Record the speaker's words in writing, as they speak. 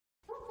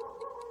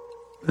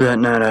That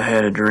night I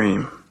had a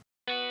dream.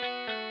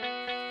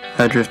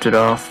 I drifted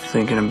off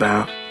thinking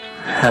about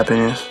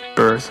happiness,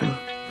 birth, and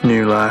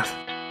new life.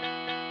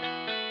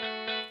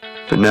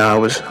 But now I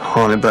was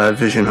haunted by a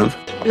vision of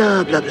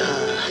blah, blah,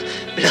 blah,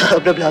 blah,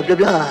 blah, blah, blah,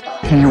 blah.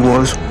 He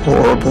was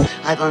horrible.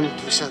 I want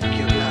to suck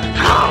your blood.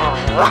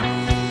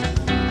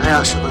 I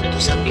also want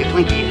to suck your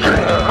twinkie.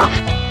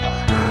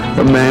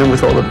 A man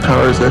with all the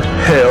powers of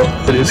hell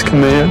at his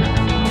command.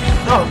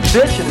 Oh,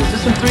 bitchin', is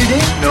this in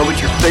 3D? No, but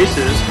your face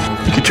is.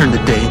 He could turn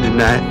the day into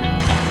night.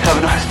 Have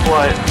a nice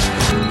flight.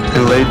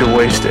 And laid to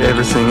waste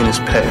everything in his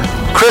path.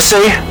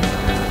 Chrissy,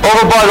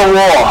 over by the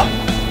wall.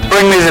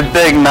 Bring me the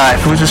big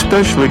knife. It was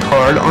especially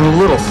hard on the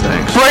little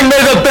things. Bring me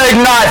the big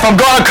knife! I'm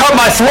gonna cut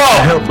my The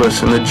throat! helpless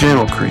and the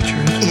gentle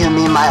creatures. You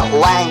mean my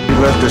wang? He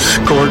left the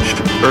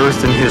scorched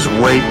earth in his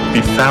wake,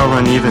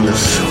 befouling even the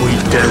sweet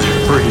desert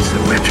breeze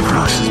that whipped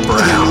across his You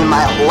brow. mean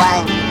my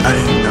wang? I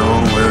didn't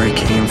know where he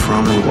came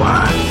from and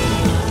why.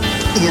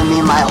 You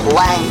mean my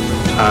wang?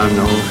 I don't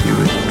know if he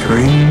was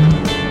dream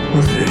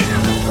or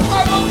vision.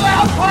 I'm a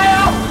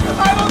vampire!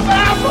 I'm a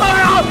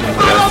vampire!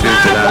 But I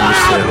figured it out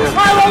myself.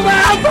 I'm a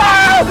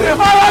vampire!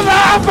 I'm a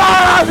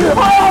vampire! I'm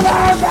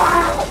a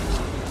vampire!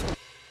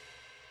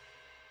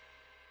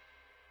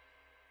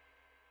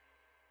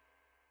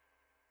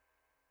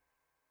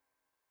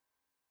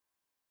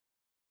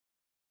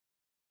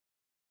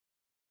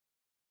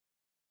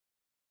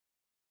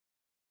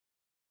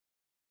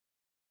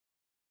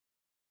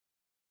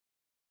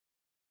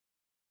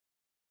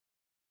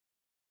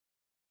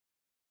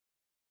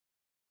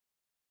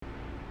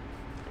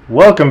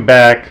 Welcome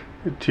back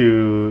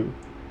to...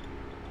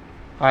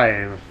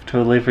 I've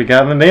totally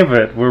forgotten the name of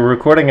it. We're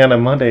recording on a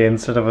Monday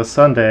instead of a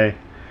Sunday.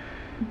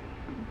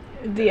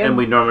 And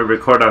we normally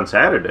record on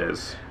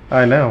Saturdays.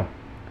 I know.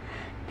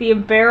 The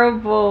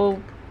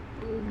unbearable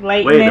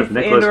Weight lightness of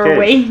Nicolas in our Cage.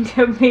 weight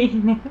of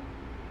being.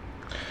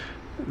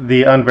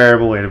 The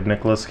Unbearable Weight of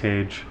Nicolas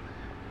Cage.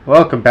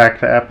 Welcome back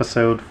to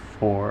episode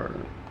 4.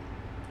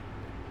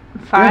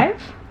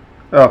 5?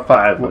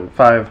 Oh,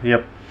 five,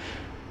 yep.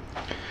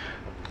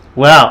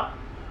 Wow,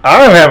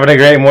 I'm having a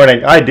great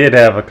morning. I did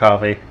have a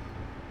coffee.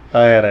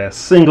 I had a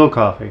single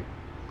coffee.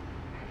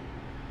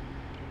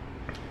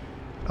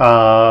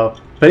 But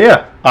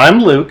yeah, I'm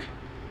Luke.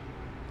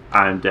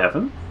 I'm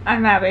Devin.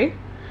 I'm Abby.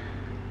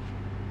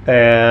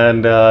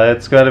 And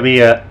it's going to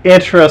be an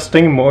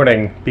interesting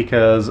morning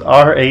because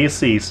our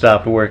AC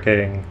stopped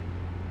working.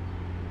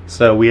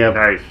 So we have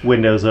Nice.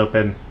 windows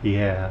open.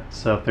 Yeah,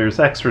 so if there's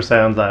extra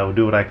sounds, I will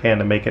do what I can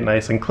to make it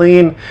nice and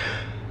clean.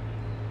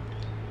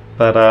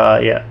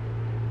 But yeah,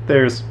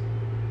 there's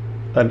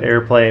an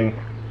airplane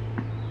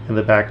in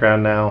the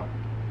background now.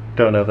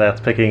 Don't know if that's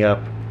picking up.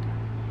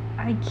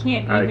 I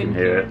can't I even can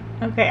hear it.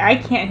 Okay, I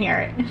can't hear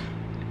it.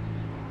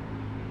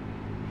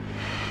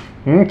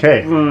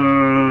 Okay.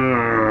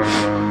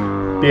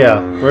 Yeah,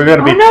 we're going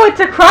to be... Oh no, it's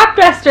a crop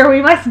duster.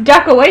 We must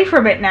duck away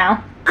from it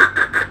now.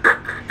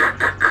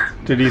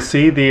 Did you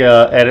see the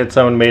edit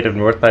someone made of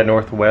North by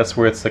Northwest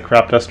where it's the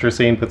crop duster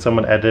scene, but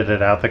someone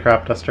edited out the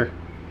crop duster?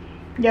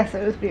 Yes,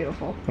 it was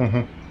beautiful.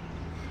 Mm-hmm.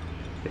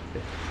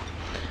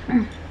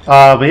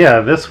 But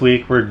yeah, this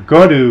week we're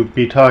going to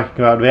be talking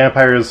about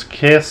Vampire's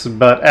Kiss,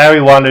 but Abby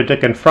wanted to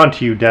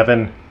confront you,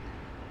 Devin.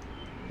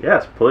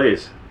 Yes,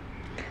 please.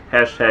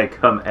 Hashtag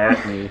come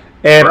at me.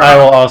 And bro. I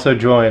will also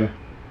join.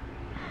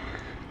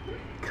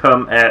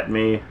 Come at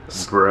me,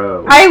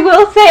 bro. I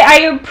will say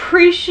I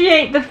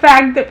appreciate the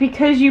fact that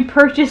because you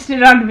purchased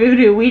it on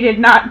Vudu, we did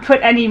not put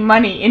any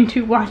money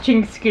into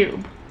watching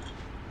Scoob.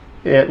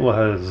 It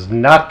was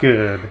not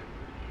good.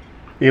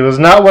 It was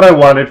not what I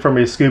wanted from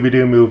a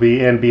Scooby-Doo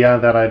movie, and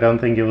beyond that, I don't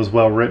think it was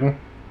well written.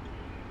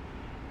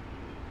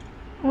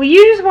 Well,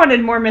 you just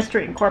wanted more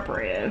Mystery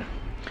Incorporated.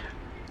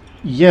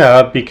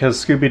 Yeah,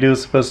 because Scooby-Doo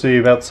is supposed to be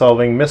about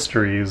solving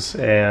mysteries,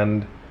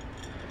 and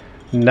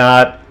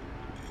not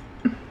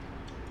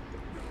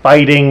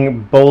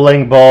fighting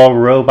bowling ball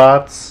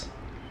robots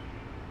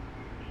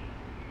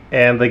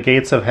and the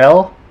gates of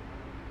hell.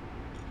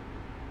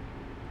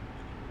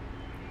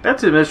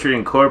 That's a Mystery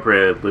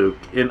Incorporated, Luke.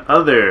 In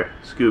other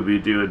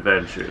Scooby-Doo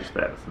adventures,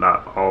 that's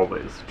not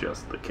always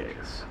just the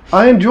case.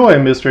 I enjoy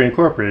Mystery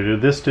Incorporated.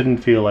 This didn't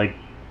feel like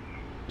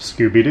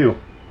Scooby-Doo.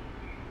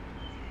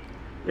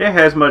 It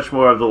has much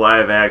more of the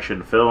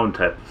live-action film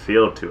type of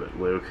feel to it,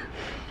 Luke.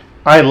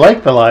 I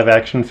like the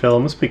live-action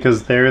films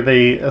because there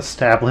they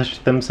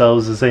established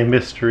themselves as a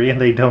mystery and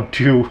they don't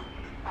do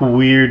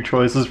weird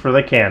choices for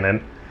the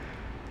canon.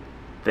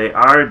 They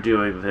are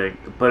doing things,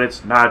 but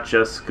it's not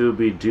just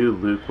Scooby-Doo,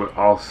 Luke. We're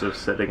also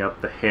setting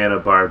up the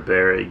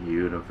Hanna-Barbera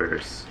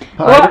universe.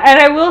 Well, and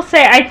I will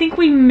say, I think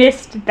we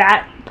missed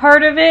that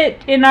part of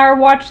it in our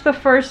watch the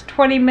first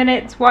 20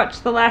 minutes, watch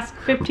the last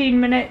 15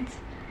 minutes.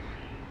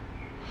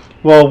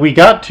 Well, we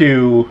got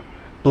to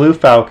Blue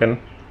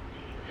Falcon.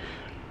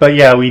 But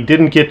yeah, we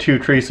didn't get to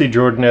Tracy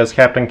Jordan as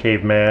Captain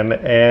Caveman,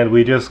 and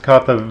we just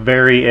caught the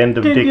very end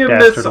of Dick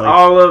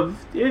Dastardly.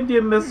 Did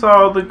you miss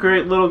all the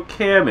great little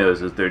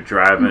cameos as they're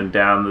driving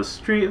down the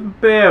street?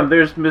 And bam,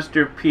 there's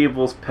Mr.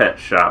 Peebles' pet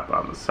shop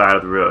on the side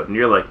of the road. And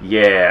you're like,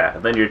 yeah.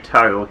 And then you're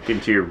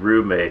talking to your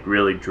roommate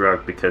really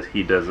drunk because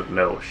he doesn't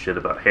know shit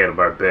about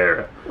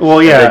Hanna-Barbera.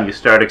 Well, yeah. And then you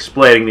start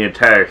explaining the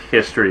entire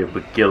history of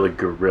Magilla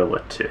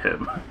Gorilla to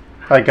him.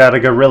 I got a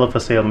gorilla for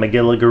sale,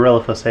 Magilla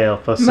Gorilla for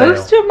sale.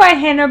 Most of my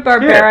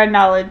Hanna-Barbera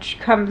knowledge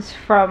comes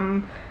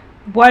from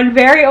one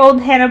very old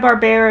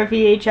Hanna-Barbera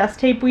VHS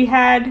tape we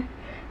had,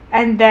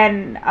 and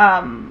then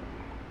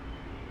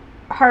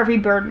Harvey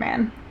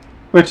Birdman.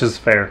 Which is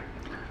fair.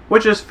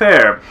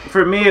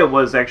 For me, it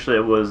was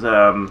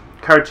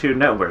Cartoon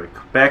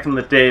Network. Back in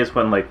the days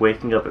when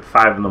waking up at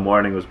 5 in the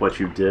morning was what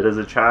you did as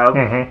a child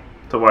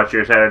to watch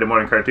your Saturday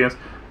morning cartoons.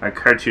 On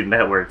Cartoon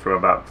Network from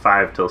about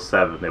 5 till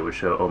 7, they would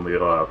show only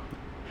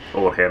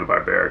old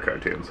Hanna-Barbera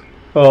cartoons.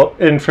 Well,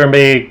 and for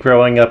me,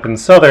 growing up in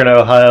southern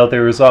Ohio,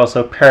 there was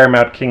also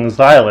Paramount Kings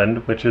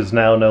Island, which is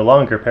now no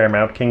longer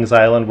Paramount Kings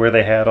Island, where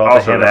they had all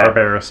the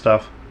Hanna-Barbera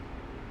stuff.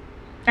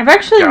 I've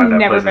actually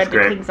never been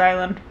to Kings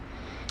Island.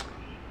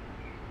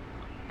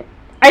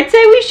 I'd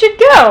say we should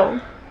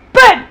go,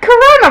 but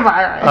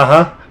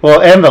coronavirus.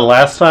 Well, and the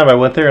last time I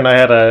went there and I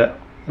had a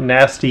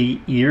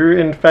nasty ear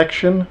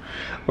infection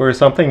or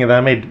something, and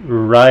that made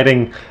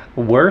riding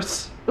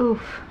worse.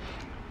 Oof.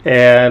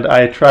 And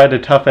I tried to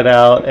tough it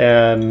out,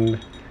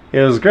 and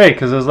it was great,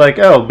 because it was like,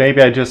 oh,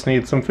 maybe I just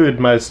need some food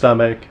in my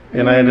stomach.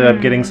 And I ended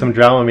up getting some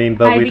Dramamine,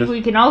 but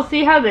we can all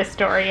see how this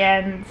story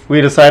ends.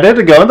 We decided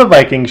to go on the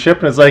Viking ship,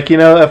 and it's like,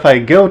 if I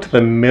go to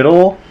the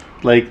middle,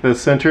 the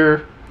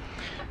center...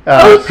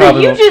 so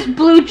you just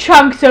blew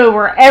chunks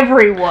over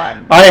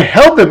everyone. I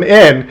held them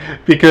in,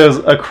 because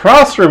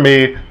across from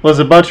me was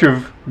a bunch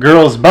of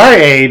girls my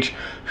age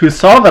who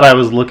saw that I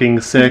was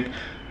looking sick,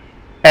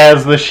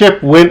 as the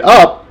ship went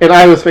up, and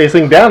I was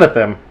facing down at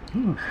them.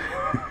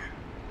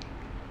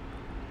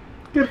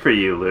 Good for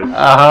you, Luke.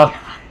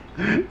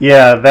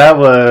 Yeah, that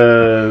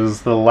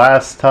was the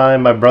last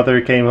time my brother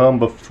came home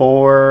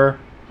before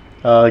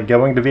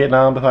going to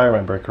Vietnam, if I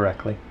remember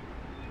correctly.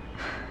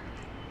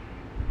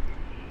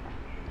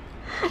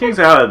 Kings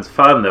Island's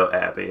fun, though,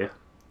 Abby.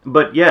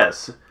 But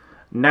yes,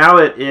 now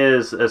it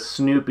is a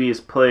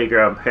Snoopy's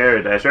Playground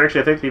Paradise. Or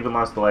actually, I think they even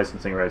lost the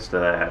licensing rights to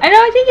that. I know,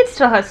 I think it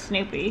still has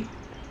Snoopy.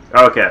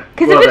 Okay.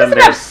 Because if it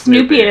doesn't have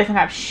Snoopy, it doesn't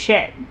have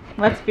shit.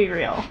 Let's be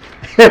real.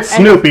 It's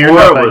Snoopy or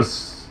nothing.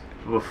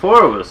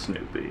 Before it was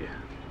Snoopy,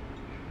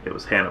 it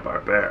was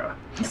Hanna-Barbera.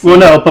 Well,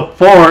 no,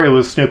 before it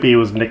was Snoopy, it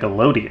was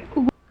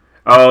Nickelodeon.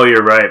 Oh,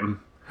 you're right.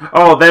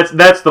 Oh,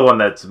 that's the one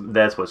that's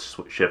what's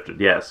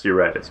shifted. Yes, you're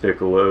right. It's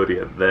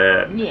Nickelodeon,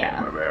 then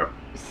Hanna-Barbera.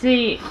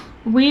 See,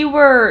 we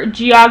were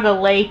Geauga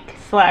Lake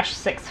 /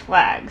 Six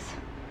Flags.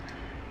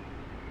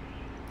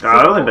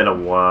 I've only been to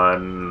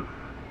one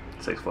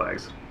Six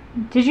Flags.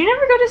 Did you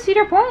never go to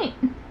Cedar Point?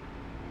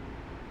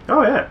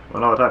 Oh, yeah.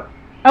 Went all the time.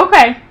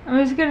 Okay.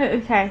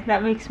 Okay,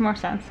 that makes more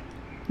sense.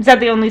 Is that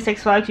the only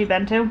Six Flags you've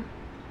been to?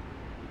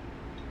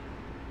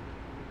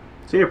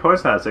 Cedar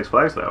Point's not at Six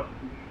Flags, though.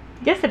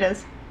 Yes, it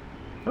is.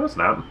 No, it's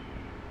not.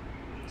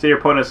 Cedar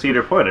Point is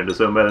Cedar Point. It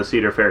is owned by the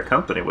Cedar Fair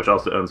Company, which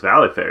also owns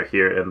Valley Fair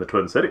here in the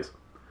Twin Cities.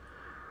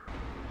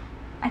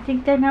 I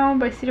think they're now owned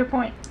by Cedar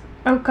Point.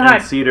 Oh,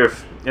 God.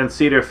 And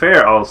Cedar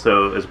Fair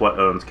also is what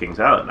owns Kings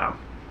Island now.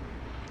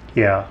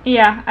 Yeah.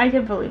 Yeah, I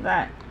can believe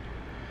that.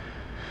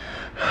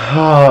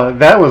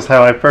 That was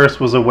how I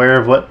first was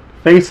aware of what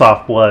Face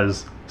Off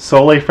was,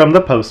 solely from the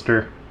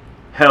poster.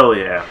 Hell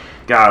yeah.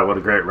 God, what a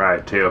great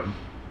ride, too.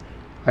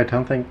 I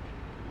don't think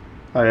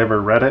I ever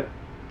read it,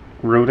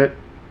 wrote it.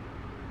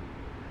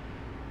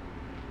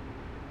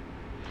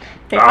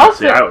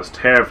 Honestly, I was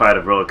terrified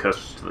of roller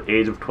coasters to the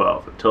age of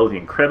 12 until the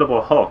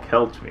Incredible Hulk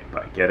helped me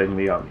by getting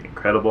me on the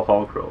Incredible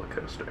Hulk roller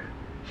coaster.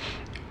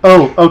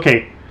 Oh,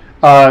 okay.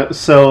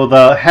 So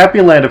the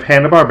Happy Land of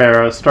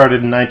Hanna-Barbera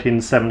started in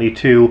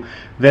 1972.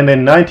 Then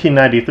in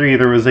 1993,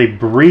 there was a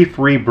brief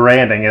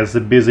rebranding as the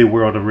Busy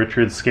World of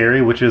Richard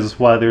Scarry, which is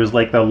why there's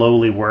the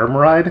Lowly Worm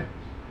ride.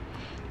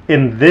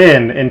 And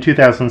then in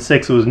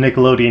 2006, it was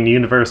Nickelodeon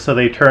Universe, so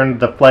they turned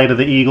the Flight of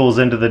the Eagles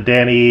into the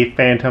Danny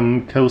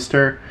Phantom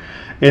coaster.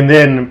 And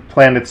then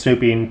Planet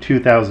Snoopy in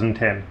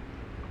 2010.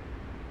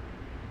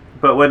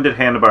 But when did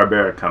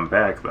Hanna-Barbera come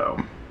back,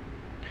 though?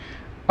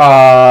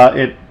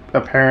 It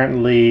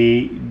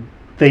apparently...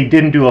 They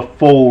didn't do a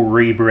full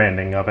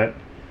rebranding of it.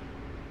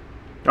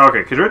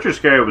 Okay, because Richard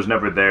Scarry was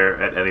never there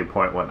at any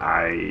point when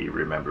I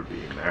remember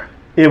being there.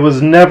 It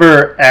was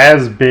never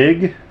as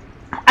big.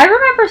 I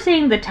remember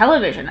seeing the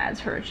television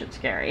ads for Richard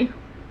Scarry.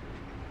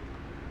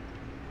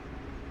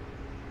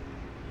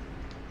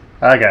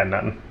 I got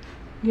nothing.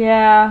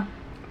 Yeah.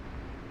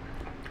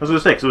 I was going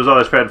to say, because it was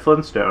always Fred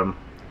Flintstone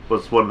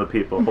was one of the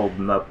people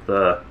holding up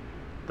the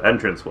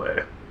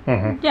entranceway.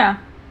 Mm-hmm. Yeah.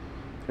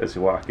 As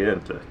you walk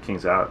into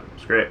Kings Island. It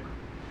was great.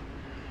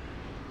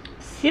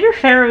 Cedar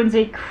Fair owns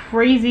a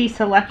crazy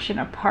selection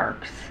of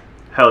parks.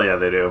 Hell yeah,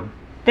 they do.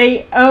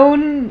 They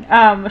own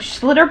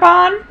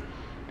Schlitterbahn,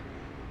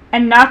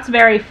 And Knott's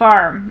Berry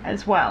Farm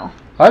as well.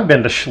 I've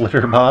been to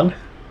Schlitterbahn,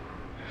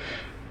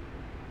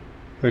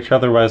 which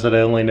otherwise I'd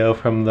only know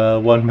from the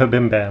one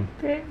Mabim Bam.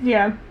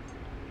 Yeah.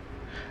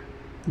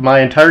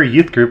 My entire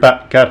youth group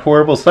got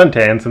horrible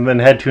suntans and then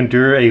had to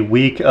endure a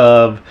week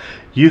of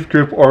youth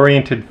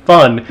group-oriented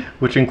fun,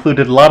 which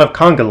included a lot of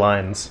conga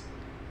lines.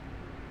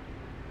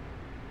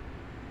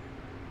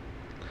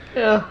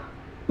 Ugh.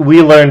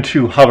 We learned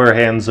to hover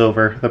hands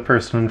over the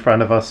person in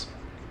front of us.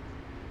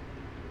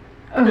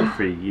 Good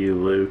for you,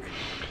 Luke.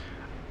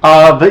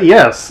 But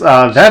yes,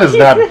 that is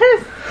not...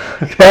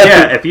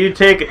 Yeah, if you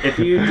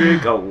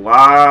drink a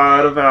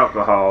lot of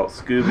alcohol,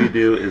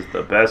 Scooby-Doo is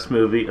the best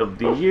movie of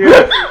the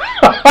year.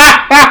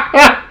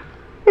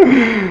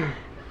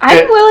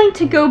 I'm willing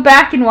to go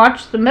back and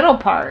watch the middle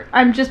part.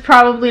 I'm just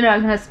probably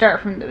not going to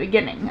start from the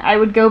beginning. I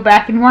would go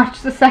back and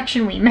watch the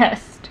section we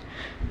missed.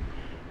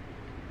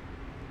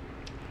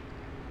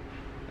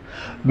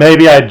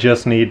 Maybe I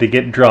just need to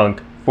get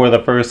drunk for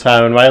the first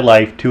time in my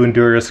life to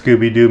endure a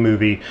Scooby-Doo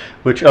movie,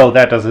 which,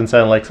 that doesn't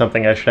sound like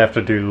something I should have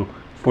to do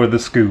for the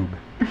Scoob.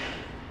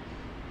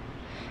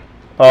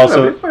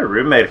 Also, my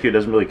roommate, who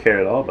doesn't really care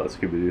at all about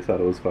Scooby-Doo, thought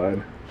it was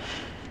fine.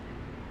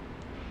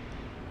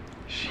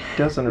 She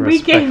doesn't We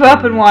gave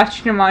up and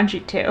watched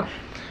Jumanji 2.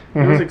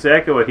 It was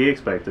exactly what he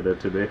expected it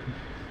to be.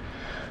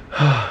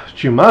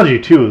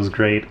 Jumanji 2 is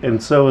great,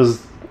 and so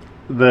is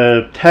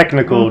the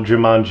technical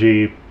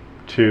Jumanji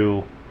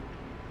 2.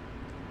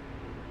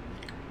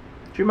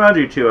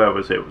 Jumanji 2, I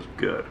would say, was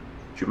good.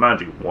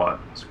 Jumanji 1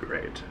 was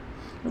great.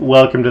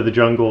 Welcome to the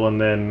Jungle, and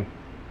then...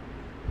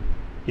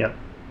 Yeah.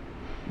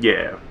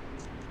 Yeah.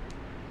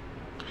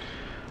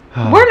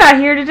 We're not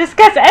here to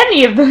discuss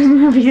any of those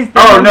movies,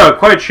 though. Oh, no,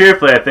 quite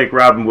cheerfully, I think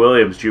Robin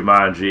Williams'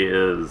 Jumanji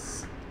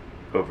is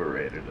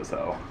overrated as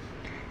hell.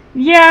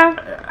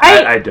 Yeah.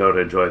 I don't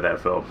enjoy that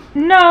film.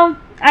 No,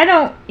 I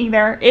don't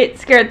either. It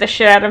scared the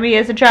shit out of me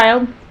as a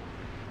child.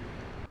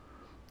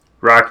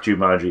 Rock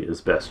Jumanji is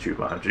best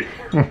Jumanji.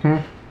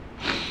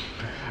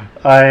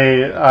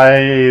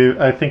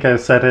 I think I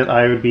said it.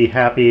 I would be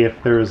happy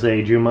if there was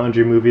a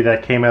Jumanji movie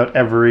that came out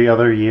every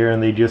other year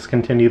and they just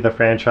continued the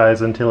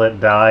franchise until it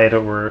died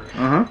or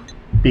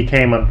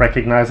became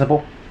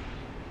unrecognizable.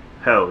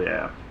 Hell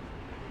yeah.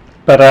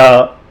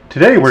 But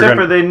today we're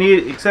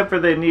except for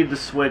they need to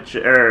switch.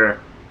 In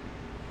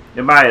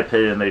my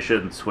opinion, they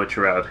shouldn't switch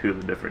around who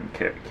the different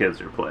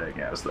kids are playing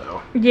as,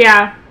 though.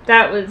 Yeah,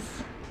 that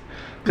was.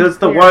 Because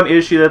the one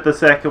issue that the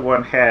second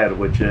one had,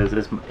 which is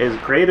as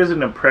great as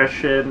an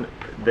impression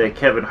that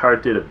Kevin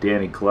Hart did of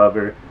Danny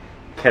Glover,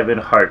 Kevin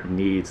Hart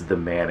needs the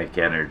manic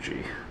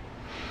energy.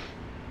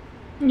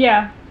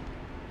 Yeah.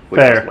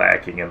 Which is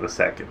lacking in the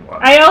second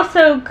one. I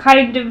also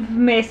kind of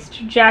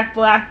missed Jack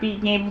Black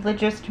being able to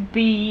just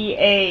be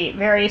a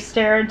very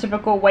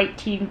stereotypical white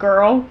teen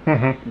girl.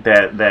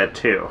 That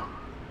too.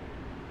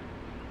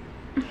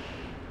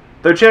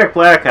 Though Jack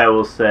Black, I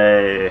will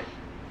say...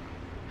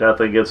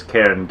 Nothing against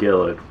Karen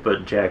Gillan,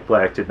 but Jack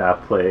Black did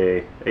not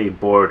play a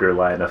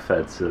borderline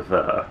offensive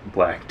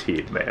black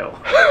teen male.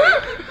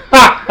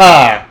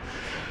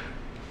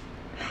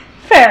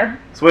 Fair.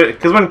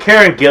 Because when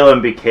Karen Gillan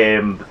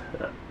became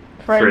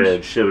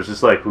Fridge, it was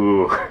just like,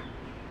 ooh.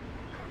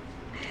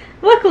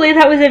 Luckily,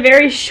 that was a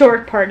very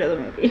short part of the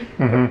movie.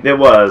 It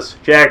was.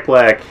 Jack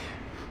Black,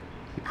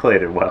 he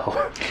played it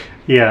well.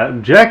 Yeah,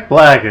 Jack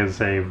Black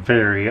is a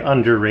very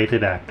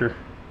underrated actor.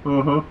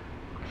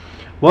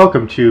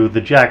 Welcome to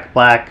the Jack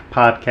Black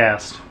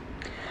podcast.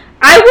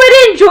 I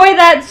would enjoy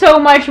that so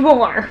much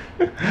more.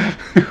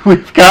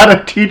 We've got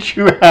to teach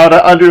you how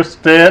to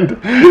understand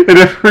and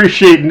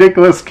appreciate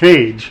Nicolas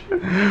Cage.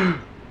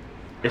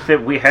 If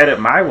we had it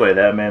my way,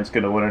 that man's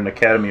going to win an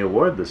Academy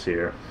Award this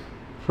year.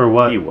 For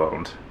what? He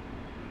won't.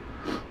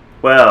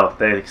 Well,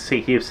 they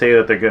keep saying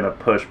that they're going to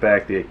push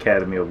back the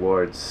Academy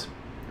Awards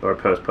or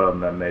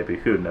postpone them, maybe.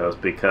 Who knows?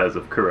 Because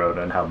of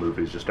Corona and how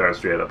movies just aren't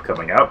straight up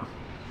coming out.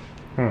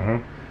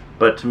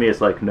 But to me, it's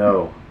like,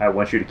 no, I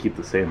want you to keep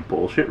the same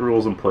bullshit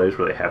rules in place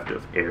where they have to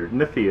have aired in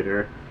the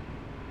theater.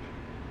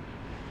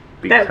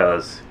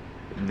 Because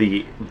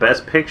the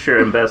best picture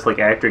and best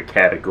actor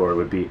category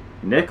would be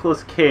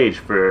Nicolas Cage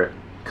for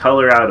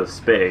Color Out of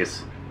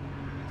Space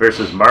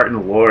versus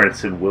Martin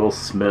Lawrence and Will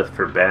Smith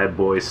for Bad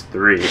Boys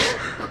 3.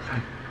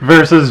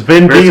 Versus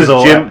Vin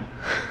Diesel.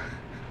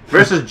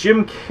 Versus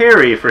Jim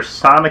Carrey for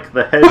Sonic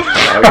the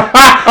Hedgehog.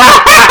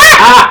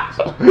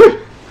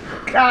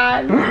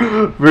 God.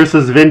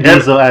 Versus Vin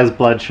Diesel as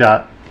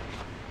Bloodshot.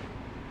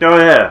 Oh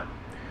yeah.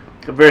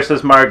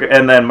 Versus Margot,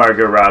 and then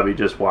Margot Robbie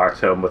just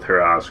walks home with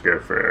her Oscar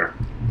for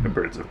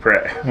Birds of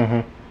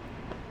Prey.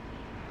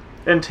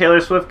 And Taylor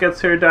Swift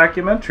gets her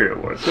documentary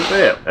award. So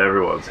yeah,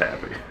 everyone's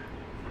happy.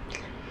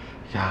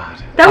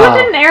 God. That one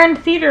didn't air in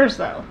theaters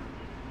though.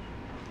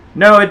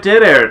 No, it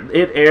did air.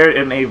 It aired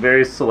in a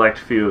very select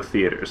few of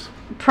theaters.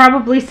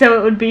 Probably so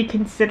it would be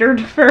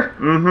considered for...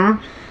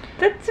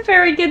 That's a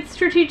very good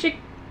strategic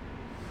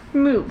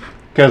move.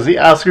 Because the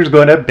Oscar's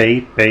going to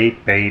bait.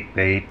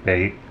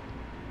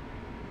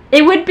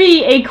 It would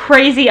be a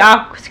crazy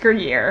Oscar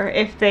year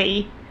if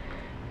they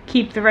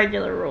keep the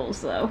regular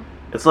rules, though.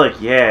 It's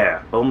like,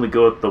 yeah, only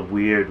go with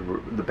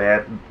the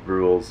bad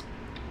rules.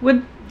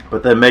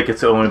 But then make it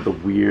so only the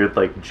weird,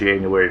 like,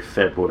 January,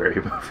 February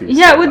movies.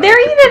 Yeah, would there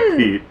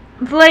even,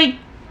 like,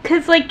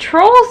 because, like,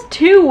 Trolls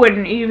 2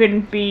 wouldn't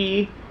even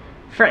be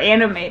for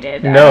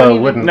animated. No, it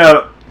wouldn't.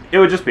 No, it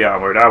would just be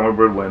Onward. Onward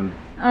would win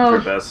for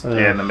best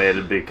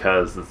animated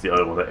because it's the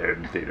only one that aired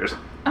in theaters.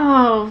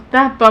 Oh,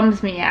 that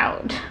bums me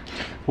out.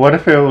 What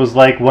if it was,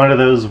 like, one of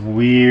those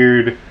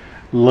weird,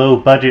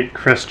 low-budget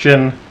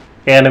Christian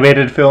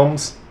animated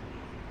films?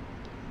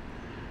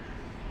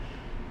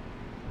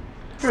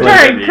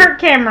 Starring Kirk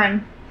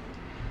Cameron.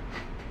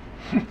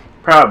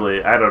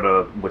 Probably. I don't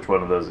know which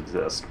one of those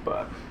exists,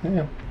 but...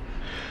 Yeah.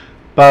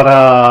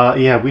 But,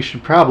 yeah, we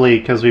should probably,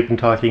 because we've been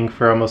talking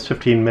for almost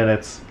 15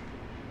 minutes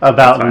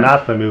about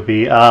not the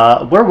movie,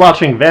 we're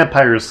watching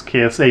Vampire's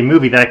Kiss, a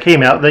movie that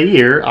came out the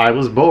year I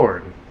was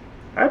born.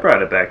 I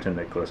brought it back to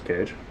Nicolas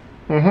Cage.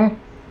 Mm-hmm.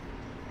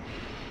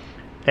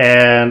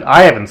 And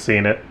I haven't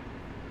seen it.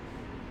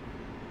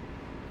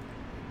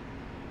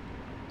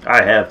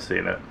 I have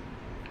seen it.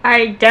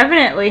 I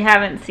definitely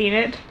haven't seen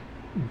it.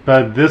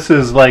 But this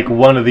is like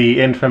one of the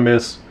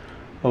infamous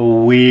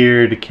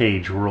weird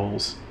Cage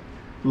roles.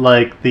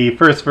 Like, the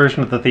first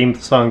version of the theme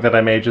song that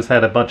I made just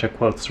had a bunch of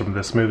quotes from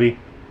this movie.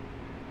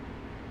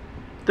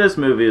 This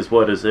movie is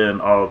what is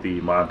in all the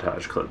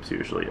montage clips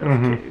usually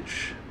of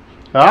Cage.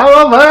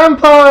 I'm a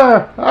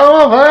vampire!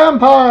 I'm a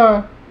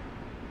vampire!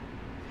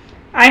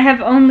 I have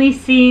only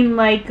seen,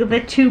 like, the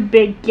 2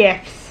 big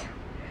gifs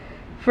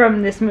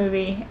from this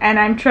movie, and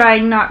I'm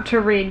trying not to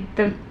read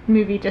the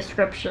movie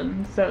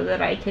description so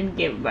that I can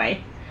give my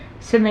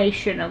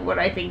summation of what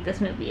I think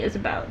this movie is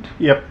about.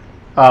 Yep.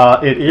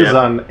 It is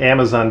on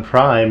Amazon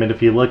Prime, and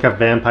if you look up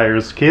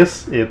Vampire's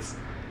Kiss, it's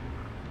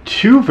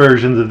 2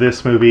 versions of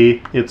this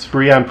movie. It's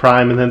free on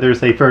Prime, and then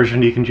there's a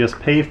version you can just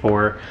pay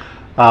for.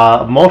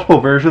 Multiple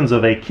versions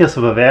of A Kiss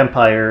of a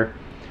Vampire,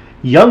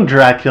 Young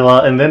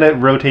Dracula, and then it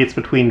rotates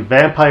between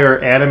vampire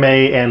anime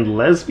and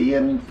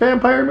lesbian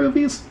vampire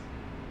movies.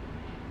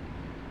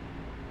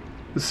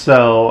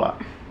 So,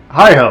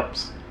 high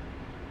hopes.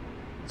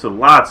 So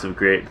lots of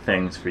great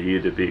things for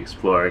you to be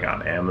exploring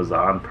on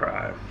Amazon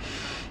Prime.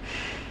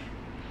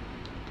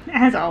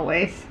 As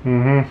always.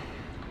 Mm-hmm.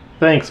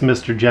 Thanks,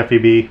 Mr. Jeffy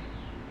B.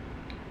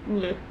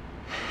 Yeah.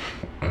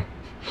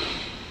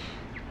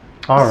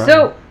 Alright.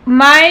 So,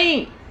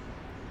 I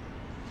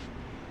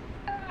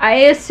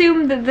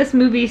assume that this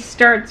movie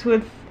starts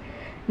with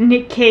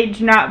Nick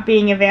Cage not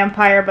being a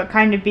vampire, but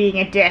kind of being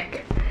a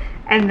dick.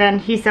 And then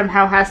he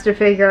somehow has to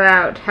figure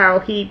out how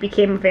he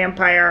became a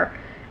vampire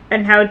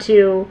and how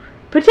to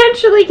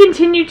potentially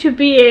continue to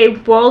be a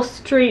Wall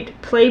Street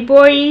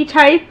playboy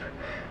type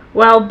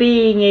while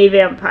being a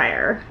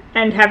vampire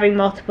and having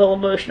multiple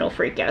emotional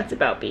freakouts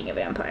about being a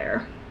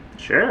vampire.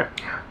 Sure.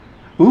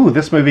 Ooh,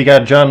 this movie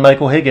got John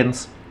Michael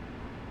Higgins.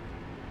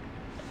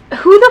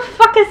 Who the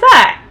fuck is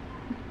that?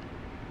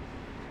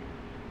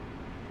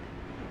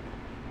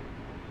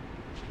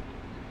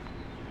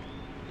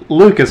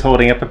 Luke is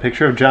holding up a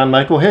picture of John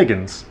Michael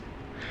Higgins.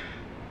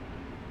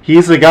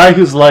 He's the guy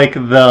who's like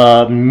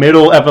the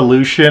middle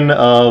evolution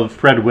of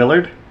Fred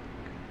Willard.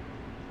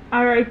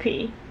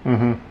 R.I.P.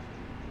 Mm-hmm.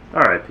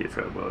 R.I.P.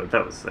 Fred Willard.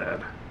 That was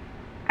sad.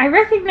 I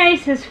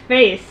recognize his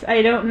face.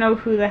 I don't know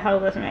who the hell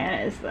this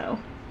man is, though.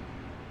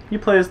 He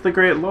plays the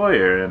great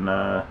lawyer in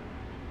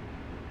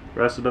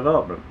Arrested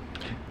Development.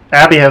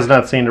 Abby has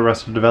not seen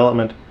Arrested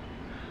Development.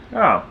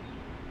 Oh.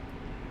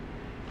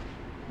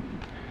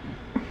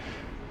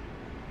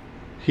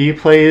 He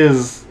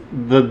plays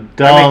the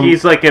dumb... I mean,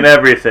 he's like in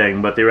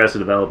everything, but the Arrested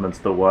Development's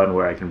the one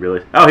where I can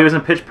really... Oh, he was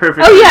in Pitch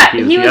Perfect. Oh, yeah,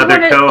 he was the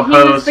other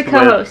co-host the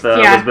co-host, with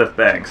yeah. Elizabeth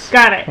Banks.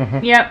 Got it.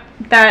 Mm-hmm. Yep,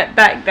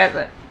 that does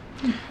it.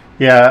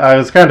 Yeah, I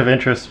was kind of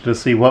interested to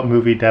see what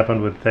movie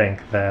Devin would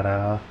think that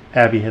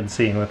Abby had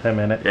seen with him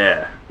in it.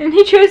 Yeah. And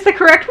he chose the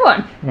correct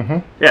one. Mm-hmm.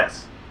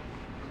 Yes.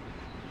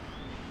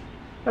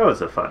 That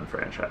was a fun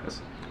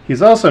franchise.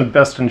 He's also in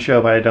Best in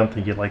Show, but I don't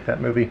think you'd like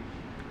that movie.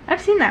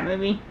 I've seen that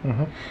movie.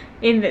 Mm-hmm.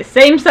 In the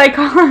same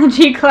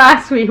psychology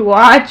class we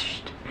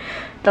watched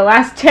the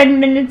last 10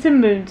 minutes of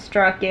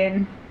Moonstruck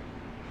in.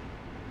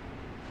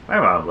 My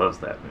mom loves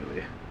that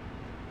movie.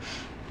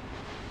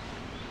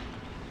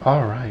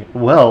 Alright,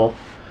 well...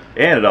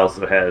 And it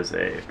also has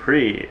a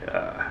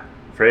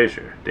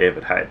pre-Frasier,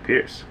 David Hyde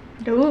Pierce.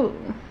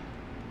 Ooh.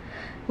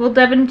 Well,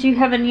 Devin, do you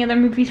have any other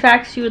movie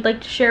facts you would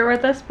like to share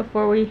with us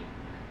before we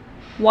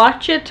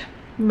watch it?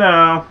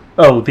 No.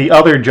 Oh, the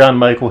other John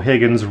Michael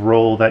Higgins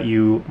role that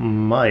you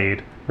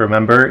might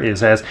remember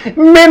is as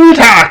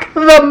Mintak,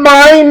 the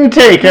Mind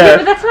Taker! Yeah,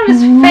 but that's not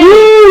his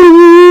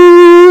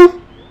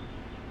face.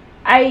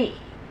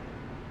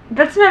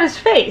 That's not his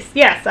face.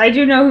 Yes, I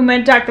do know who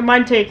Mintak the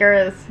Mind Taker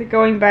is,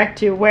 going back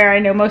to where I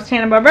know most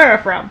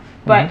Hanna-Barbera from.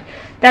 But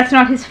that's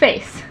not his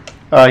face.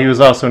 He was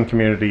also in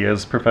Community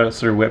as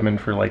Professor Whitman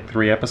for like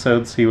 3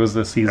 episodes. He was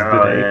the Seize the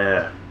Day.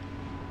 Yeah.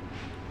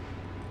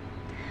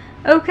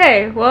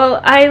 Okay,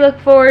 well, I look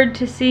forward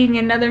to seeing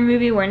another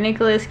movie where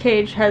Nicolas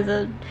Cage has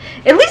at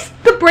least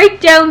the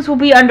breakdowns will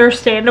be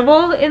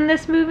understandable in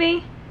this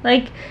movie.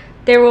 Like,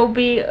 there will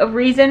be a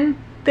reason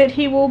that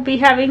he will be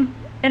having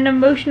an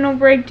emotional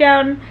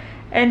breakdown,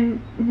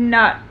 and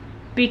not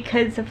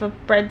because of a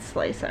bread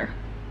slicer.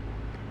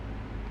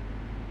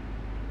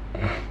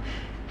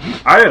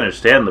 I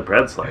understand the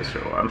bread slicer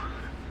one.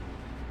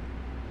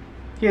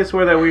 He has to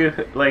wear that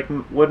weird, like,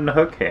 wooden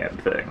hook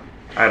hand thing.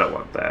 I don't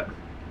want that.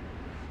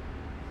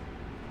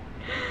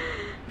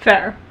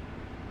 Fair.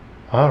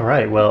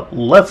 Alright, well,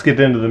 let's get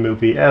into the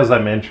movie. As I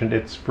mentioned,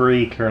 it's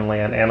free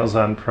currently on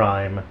Amazon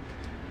Prime,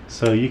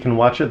 so you can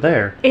watch it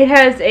there. It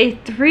has a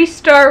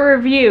 3-star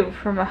review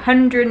from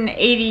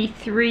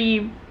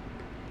 183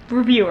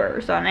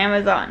 reviewers on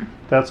Amazon.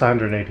 That's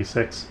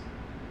 186.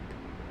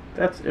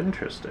 That's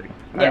interesting.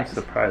 Yes. I'm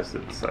surprised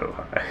it's so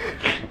high.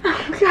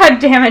 God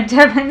damn it,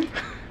 Devin.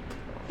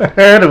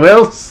 And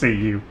we'll see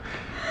you.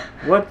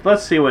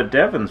 Let's see what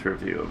Devin's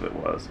review of it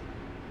was.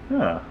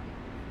 Huh.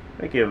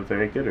 They gave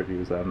very good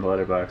reviews on the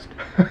Letterboxd.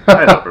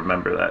 I don't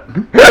remember that.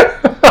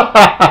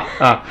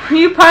 Were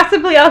you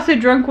possibly also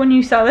drunk when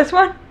you saw this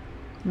one?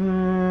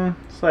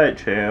 Slight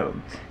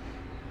chance.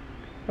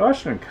 I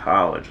watched it in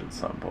college at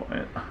some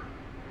point.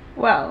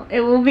 Well,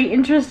 it will be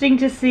interesting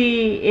to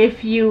see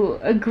if you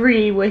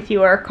agree with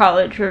your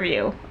college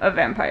review of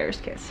Vampire's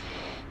Kiss.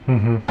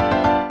 Mm-hmm.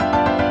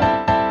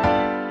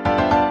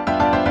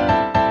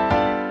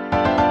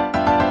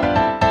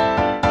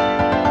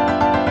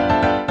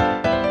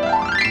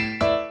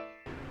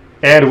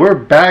 And we're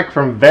back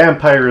from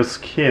Vampire's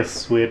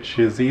Kiss, which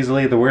is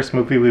easily the worst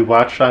movie we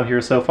watched on here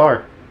so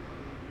far.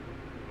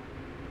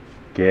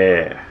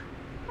 Yeah.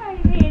 I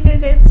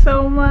hated it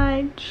so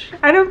much.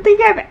 I don't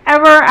think I've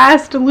ever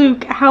asked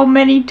Luke how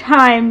much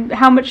time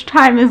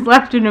is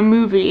left in a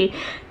movie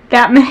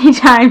that many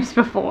times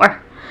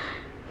before.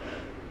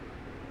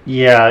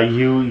 Yeah,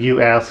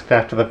 you asked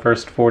after the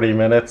first 40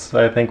 minutes,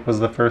 I think was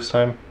the first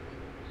time.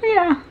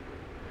 Yeah.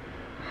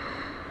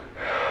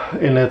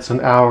 And it's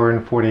an hour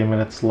and 40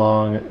 minutes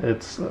long.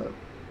 It's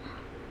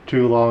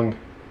too long.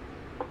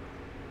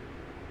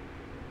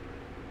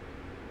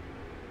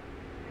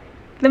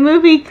 The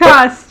movie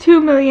cost $2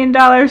 million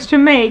to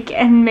make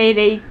and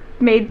made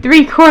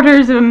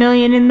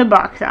 $750,000 in the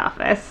box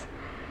office.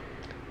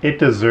 It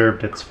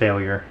deserved its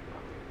failure.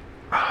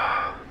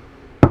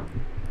 But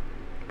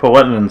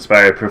what an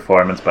inspired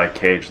performance by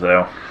Cage,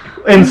 though.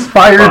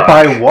 Inspired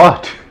by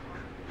what?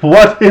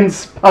 What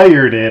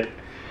inspired it?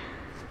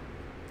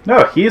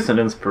 No, he's an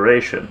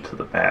inspiration to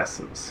the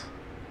masses.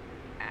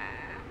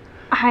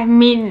 I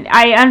mean,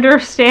 I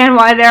understand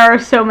why there are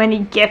so many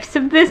gifs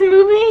of this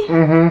movie.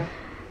 Mm-hmm.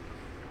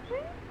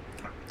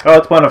 Oh,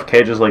 it's one of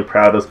Cage's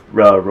proudest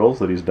roles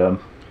that he's done.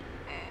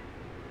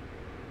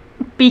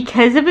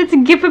 Because of its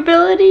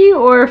gifability,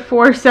 or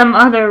for some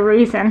other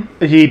reason?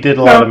 He did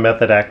a lot of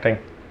method acting.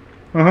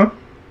 Mm-hmm.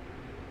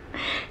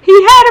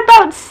 He had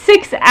about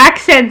 6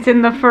 accents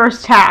in the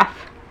first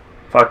half.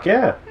 Fuck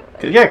yeah.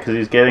 Yeah, because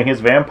he's getting his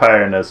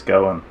vampire-ness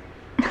going.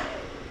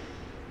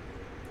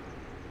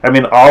 I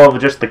mean, all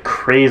of just the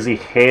crazy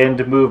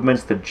hand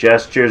movements, the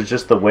gestures,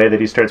 just the way that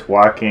he starts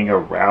walking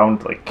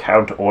around like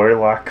Count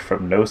Orlok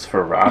from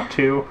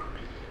Nosferatu.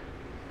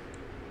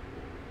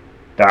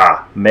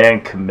 Man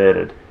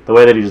committed. The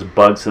way that he just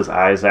bugs his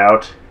eyes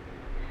out.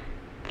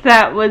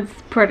 That was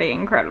pretty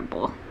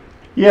incredible.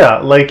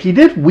 Yeah, he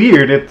did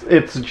weird.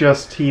 It's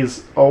just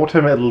he's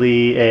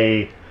ultimately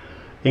a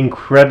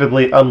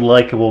incredibly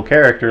unlikable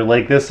character.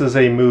 This is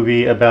a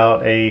movie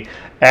about a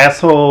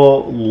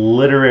asshole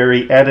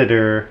literary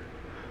editor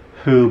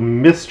who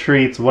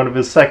mistreats one of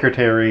his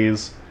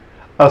secretaries,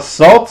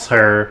 assaults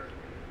her,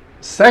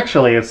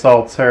 sexually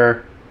assaults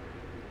her,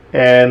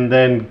 and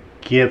then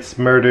gets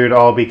murdered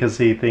all because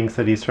he thinks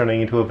that he's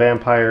turning into a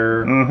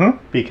vampire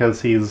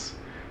because he's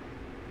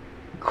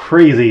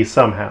crazy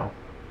somehow.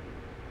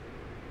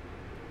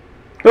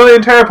 Well, the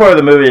entire part of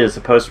the movie is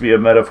supposed to be a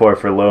metaphor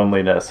for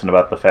loneliness and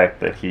about the fact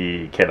that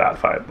he cannot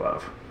find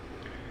love.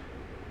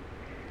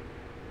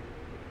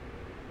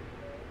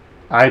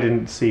 I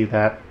didn't see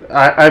that.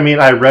 I mean,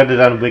 I read it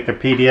on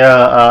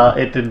Wikipedia.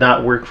 It did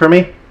not work for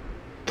me.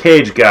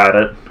 Cage got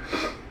it.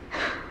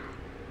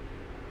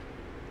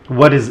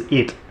 What is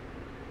it?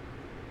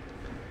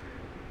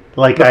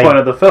 The point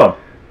of the film.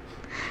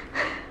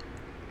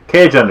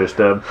 Cage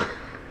understood.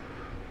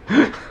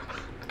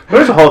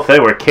 There's a whole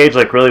thing where Cage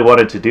really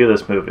wanted to do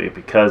this movie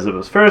because it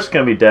was first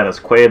going to be Dennis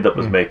Quaid that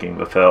was making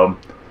the film.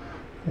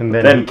 And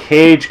then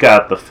Cage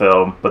got the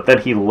film, but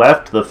then he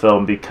left the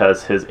film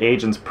because his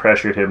agents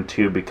pressured him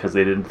to because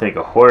they didn't think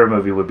a horror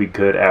movie would be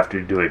good after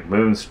doing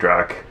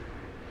Moonstruck.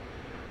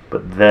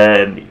 But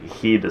then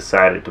he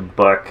decided to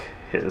buck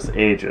his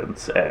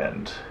agents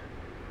and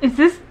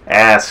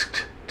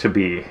asked to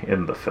be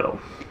in the film.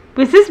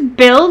 Was this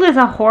billed as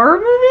a horror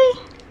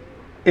movie?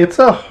 It's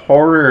a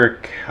horror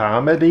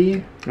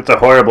comedy. It's a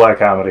horror black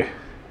comedy.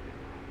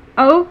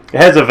 Oh. It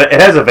has a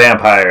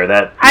vampire.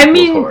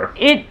 Horror.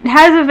 It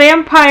has a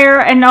vampire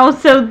and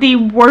also the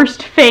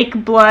worst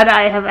fake blood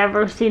I have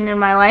ever seen in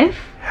my life.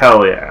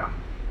 Hell yeah.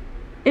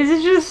 Is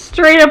it just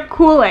straight up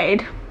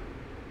Kool-Aid?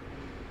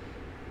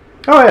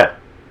 Oh yeah.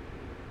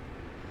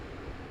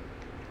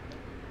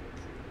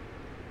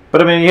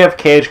 But I mean, you have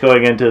Cage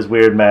going into his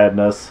weird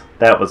madness.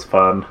 That was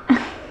fun.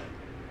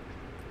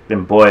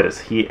 And boy, does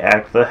he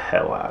act the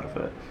hell out of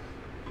it.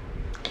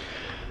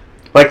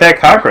 Like that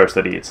cockroach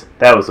that he eats.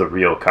 That was a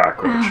real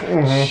cockroach.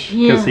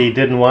 Because he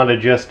didn't want to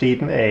just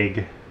eat an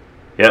egg.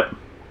 Yep.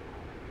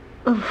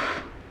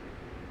 Oof.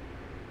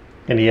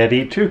 And he had to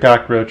eat 2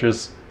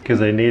 cockroaches because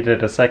they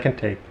needed a second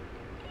take.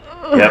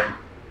 Yep.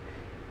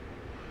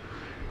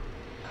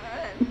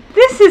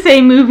 This is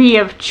a movie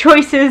of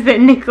choices that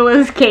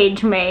Nicolas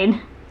Cage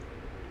made.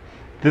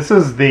 This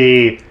is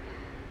the...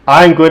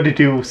 I'm going to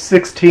do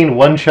 16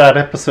 one-shot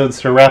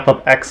episodes to wrap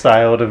up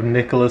Exiled of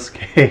Nicolas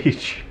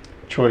Cage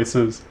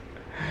choices.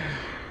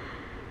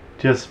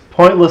 Just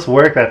pointless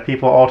work that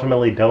people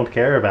ultimately don't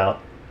care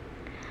about.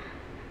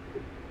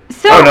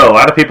 So, Oh no, a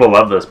lot of people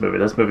love this movie.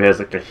 This movie has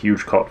like a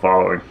huge cult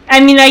following. I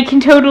mean, I can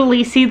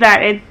totally see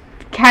that. It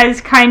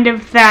has kind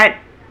of that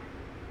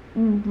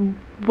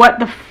what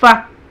the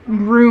fuck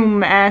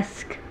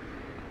room-esque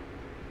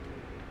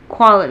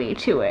quality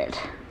to it.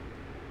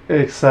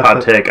 Except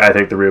Hot take, I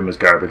think The Room is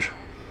garbage.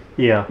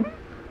 Yeah.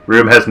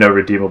 Room has no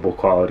redeemable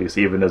qualities,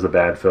 even as a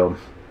bad film.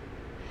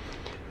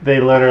 They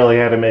literally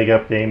had to make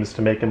up names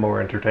to make it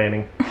more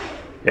entertaining.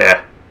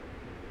 Yeah.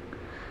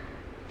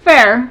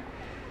 Fair.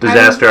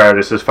 Disaster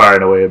Artist is far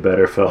and away a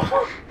better film.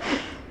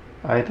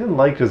 I didn't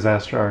like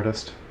Disaster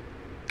Artist.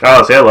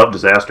 Oh, see, I love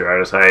Disaster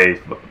Artist. I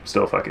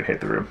still fucking hate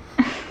The Room.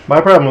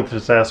 My problem with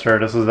Disaster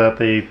Artist is that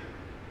they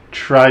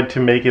tried to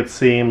make it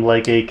seem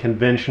like a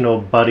conventional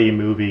buddy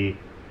movie,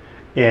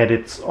 and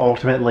it's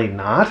ultimately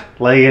not.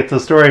 Like, it's a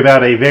story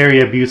about a very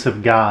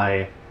abusive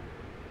guy.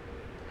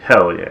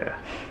 Hell yeah.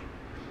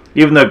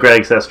 Even though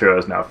Greg Sestero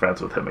is now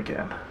friends with him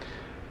again.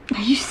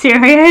 Are you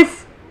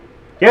serious?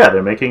 Yeah,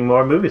 they're making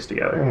more movies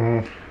together.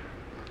 Mm-hmm.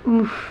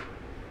 Oof.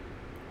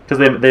 Because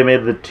they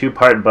made the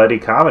 2-part buddy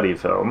comedy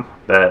film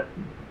that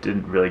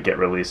didn't really get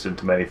released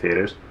into many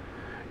theaters.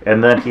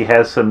 And then he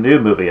has some new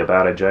movie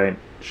about a giant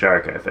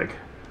shark, I think.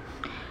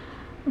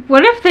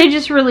 What if they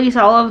just release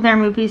all of their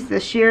movies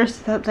this year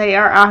so that they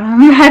are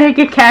automatic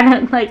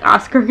Academy, like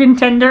Oscar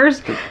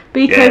contenders,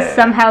 because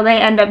somehow they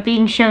end up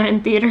being shown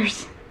in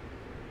theaters?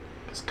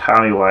 Because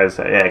Tommy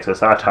Wiseau, yeah,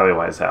 because I saw Tommy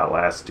Wiseau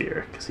last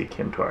year because he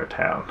came to our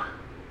town.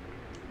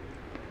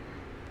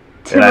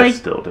 And I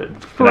still did.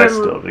 And I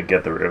still did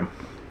get The Room.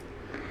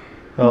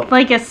 Well,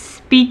 like a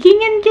speaking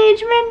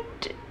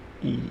engagement?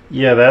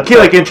 yeah, that's...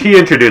 He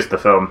introduced the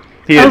film.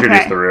 He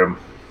introduced The Room.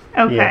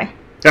 Okay. Yeah.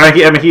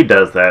 I mean, he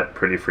does that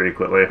pretty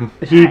frequently.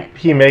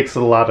 He makes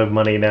a lot of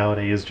money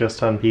nowadays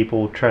just on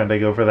people trying to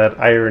go for that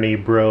irony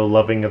bro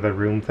loving of The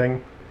Room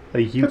thing.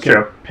 Like, you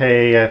can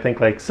pay, I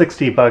think, like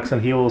 $60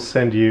 and he will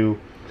send you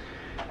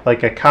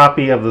like a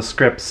copy of the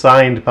script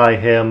signed by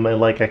him and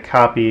like a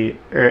copy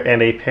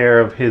and a pair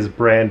of his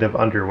brand of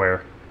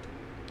underwear.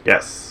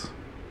 Yes.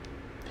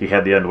 He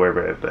had the underwear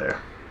brand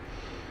there.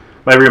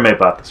 My roommate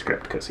bought the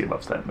script because he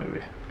loves that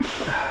movie.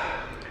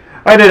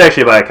 I did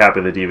actually buy a copy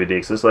of the DVD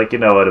because it's like, you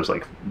know what, it was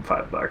like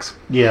 $5.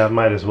 Yeah,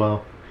 might as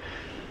well.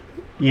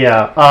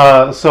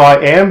 Yeah, so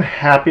I am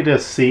happy to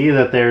see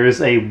that there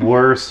is a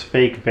worse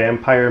fake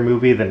vampire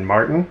movie than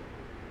Martin.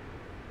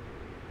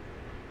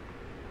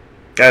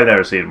 I've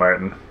never seen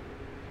Martin.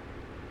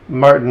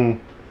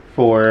 Martin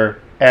for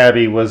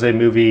Abby was a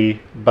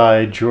movie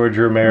by George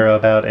Romero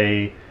about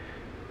a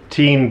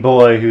teen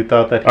boy who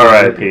thought that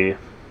R.I.P.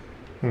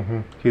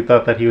 Who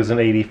thought that he was an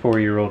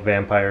 84-year-old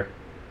vampire.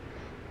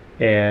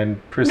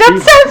 And that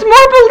sounds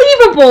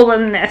more believable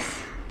than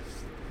this.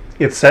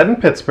 It's set in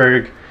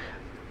Pittsburgh,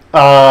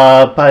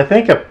 but I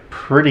think a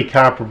pretty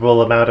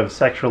comparable amount of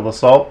sexual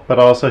assault, but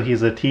also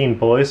he's a teen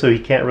boy, so he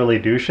can't really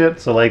do shit.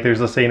 So, like,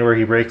 there's a scene where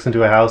he breaks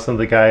into a house and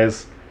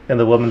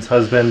the woman's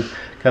husband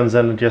comes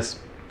in and just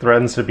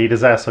threatens to beat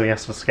his ass, so he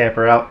has to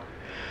scamper out.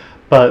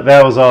 But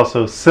that was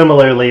also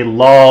similarly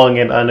long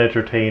and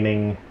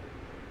unentertaining.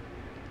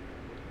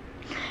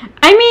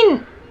 I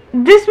mean,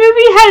 this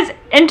movie has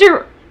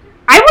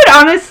I would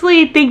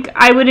honestly think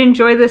I would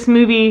enjoy this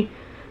movie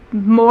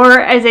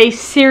more as a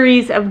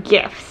series of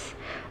GIFs.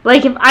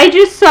 Like, if I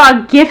just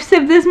saw GIFs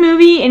of this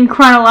movie in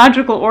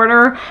chronological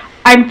order,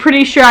 I'm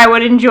pretty sure I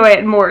would enjoy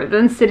it more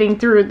than sitting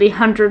through the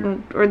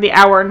the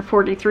hour and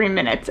 43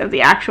 minutes of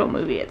the actual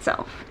movie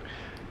itself.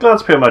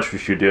 That's pretty much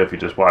what you do if you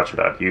just watch it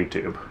on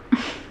YouTube.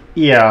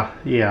 Yeah.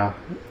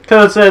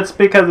 Because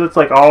it's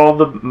like all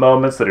the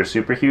moments that are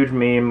super huge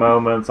meme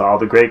moments, all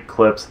the great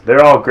clips,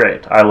 they're all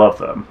great. I love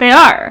them. They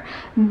are.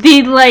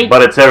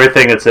 But it's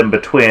everything that's in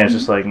between. It's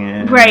just like,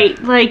 eh.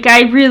 Right. Like,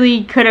 I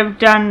really could have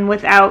done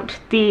without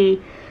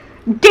the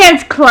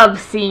dance club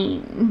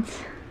scenes.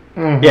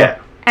 Mm-hmm. Yeah.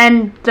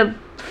 And the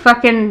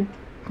fucking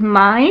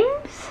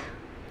mimes?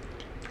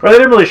 Well, they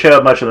didn't really show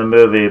up much in the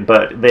movie,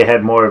 but they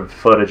had more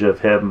footage of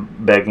him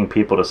begging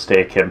people to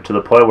stake him, to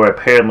the point where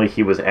apparently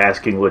he was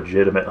asking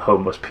legitimate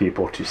homeless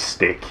people to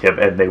stake him,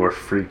 and they were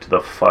freaked the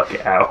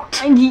fuck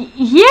out.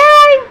 Yeah,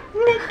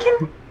 I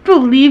can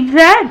believe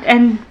that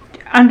and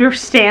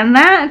understand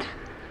that.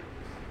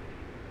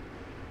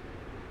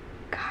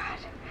 God.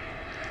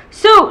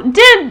 So,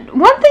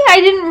 one thing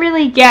I didn't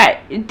really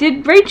get,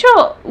 did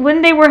Rachel,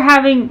 when they were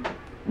having,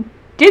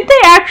 did they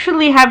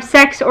actually have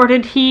sex, or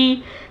did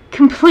he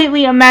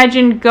completely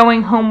imagine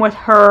going home with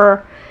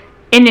her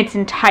in its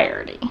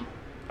entirety?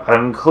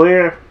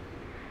 Unclear.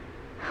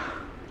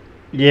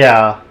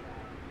 Yeah.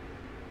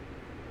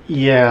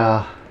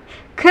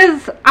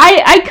 Because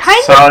I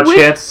kind saw of a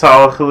chance,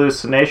 saw a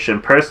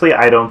hallucination. Personally,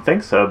 I don't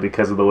think so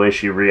because of the way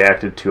she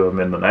reacted to him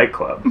in the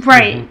nightclub.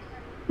 Right.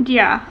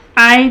 Yeah.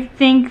 I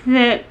think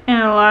that in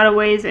a lot of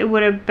ways it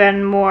would have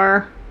been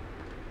more...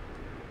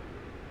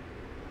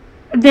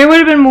 There would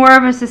have been more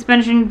of a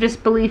suspension of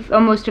disbelief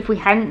almost if we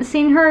hadn't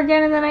seen her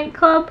again in the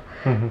nightclub.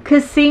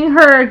 Because seeing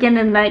her again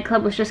in the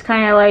nightclub was just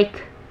kind of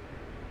like...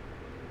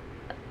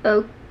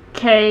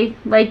 Okay.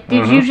 Like,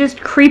 did you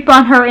just creep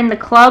on her in the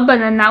club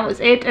and then that was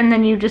it? And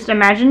then you just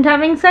imagined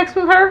having sex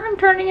with her and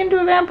turning into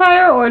a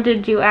vampire? Or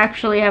did you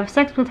actually have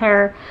sex with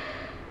her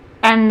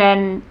and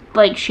then...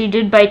 Like, she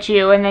did bite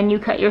you, and then you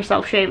cut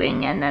yourself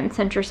shaving, and then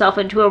sent yourself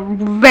into a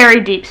very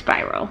deep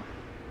spiral.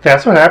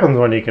 That's what happens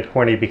when you get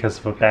horny because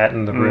of a bat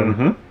in the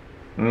room.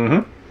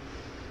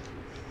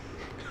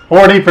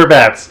 Horny for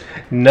bats.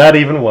 Not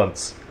even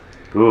once.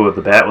 Ooh,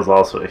 the bat was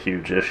also a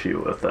huge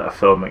issue with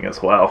filming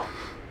as well.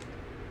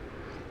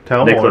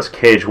 Tell Nicolas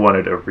more. Cage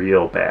wanted a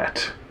real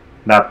bat,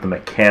 not the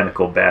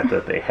mechanical bat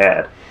that they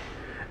had.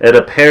 It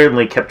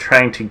apparently kept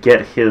trying to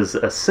get his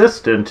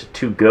assistant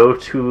to go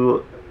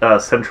to...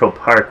 Central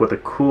Park with a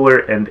cooler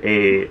and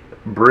a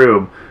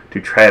broom to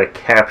try to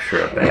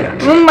capture a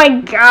bat. Oh my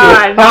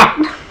god!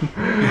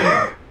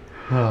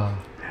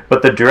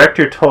 But the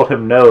director told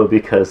him no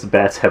because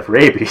bats have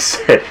rabies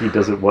and he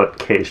doesn't want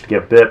Cage to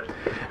get bit.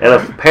 And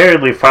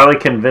apparently finally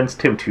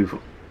convinced him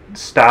to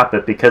stop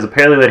it because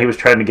apparently that he was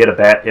trying to get a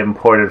bat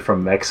imported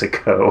from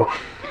Mexico.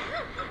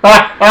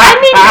 I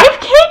mean, if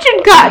Cage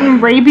had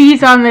gotten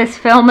rabies on this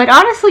film, it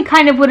honestly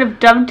kind of would have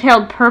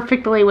dovetailed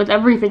perfectly with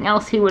everything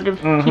else he was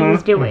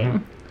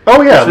doing.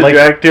 Oh yeah, The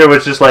director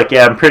was just like,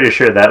 yeah, I'm pretty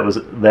sure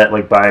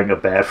that buying a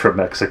bat from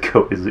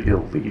Mexico is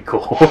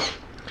illegal.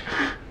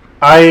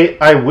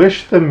 I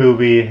wish the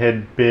movie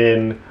had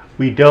been,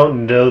 we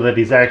don't know that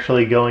he's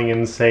actually going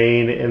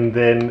insane, and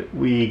then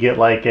we get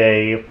like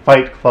a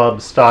Fight Club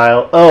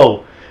style,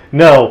 oh,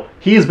 no,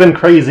 he's been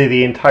crazy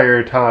the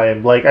entire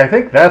time. Like, I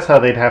think that's how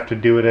they'd have to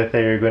do it if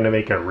they were going to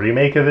make a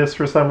remake of this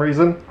for some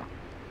reason.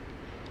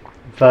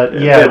 But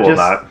yeah, they will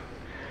not.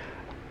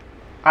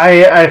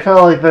 I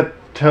felt like the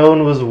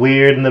tone was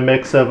weird in the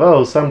mix of,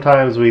 oh,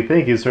 sometimes we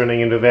think he's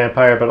turning into a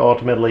vampire, but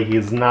ultimately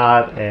he's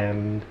not,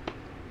 and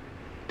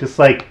just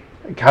like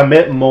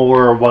commit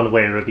more one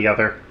way or the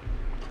other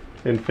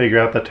and figure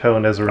out the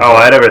tone as a result. Oh,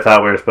 I never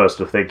thought we were supposed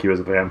to think he was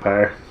a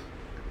vampire.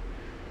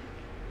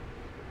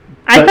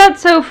 I thought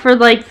so for,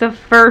 like, the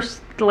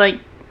first,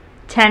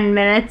 10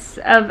 minutes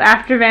of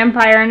after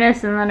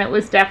vampireness, and then it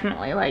was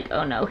definitely like,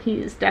 oh no,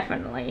 he's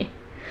definitely...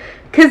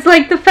 Because,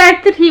 the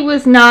fact that he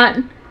was not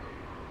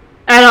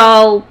at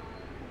all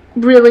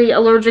really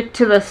allergic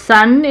to the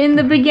sun in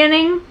the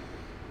beginning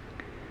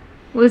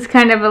was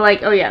kind of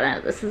oh yeah,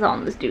 this is all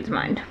in this dude's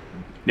mind.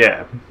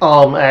 Yeah.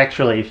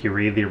 Actually, if you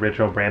read the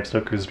original Bram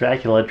Stoker's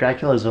Dracula,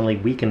 Dracula is only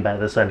weakened by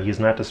the sun. He's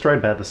not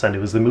destroyed by the sun.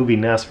 It was the movie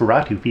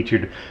Nosferatu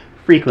featured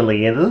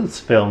frequently in this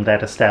film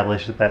that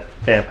established that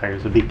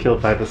vampires would be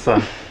killed by the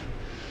sun.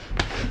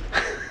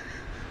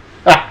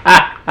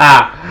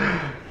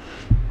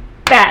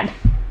 Bad.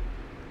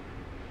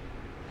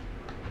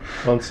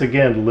 Once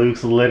again,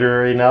 Luke's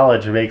literary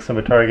knowledge makes him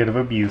a target of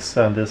abuse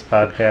on this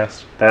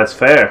podcast. That's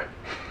fair.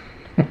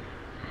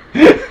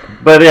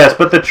 But yes,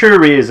 the true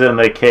reason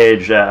that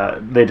Cage,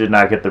 they did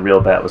not get the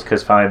real bat was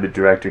because finally the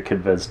director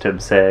convinced him,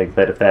 saying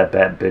that if that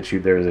bat bit you,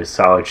 there is a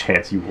solid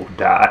chance you will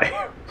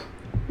die.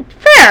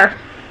 Fair.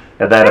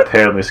 And that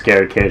apparently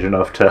scared Cage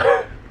enough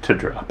to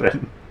drop it.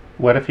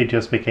 What if he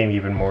just became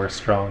even more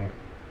strong?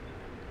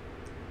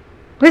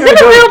 Was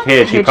it a real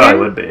Cage, pigeon? he probably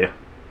would be.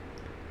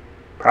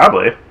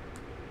 Probably.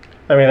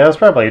 I mean, that was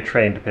probably a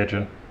trained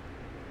pigeon.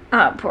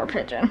 Oh, poor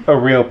pigeon. A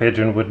real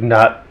pigeon would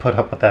not put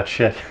up with that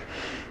shit.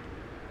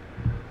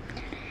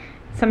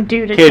 Some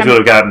dude Cage would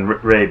have gotten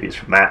rabies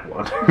from that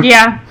one.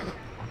 Yeah.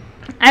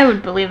 I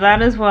would believe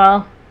that as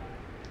well.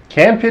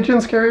 Can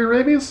pigeons carry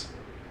rabies?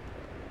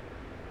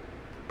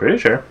 Pretty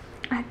sure.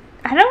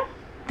 I don't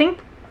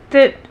think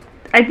that...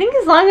 I think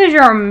as long as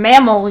you're a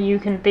mammal, you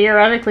can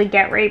theoretically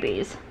get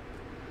rabies.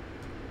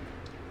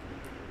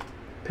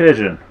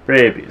 Pigeon.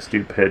 Rabies.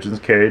 Do pigeons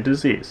carry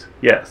disease?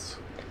 Yes.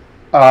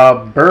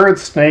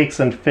 Birds,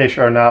 snakes, and fish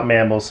are not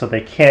mammals, so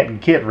they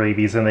can't get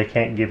rabies and they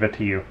can't give it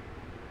to you.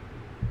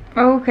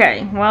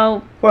 Okay,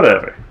 well...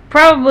 Whatever.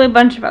 Probably a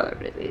bunch of other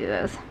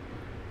diseases.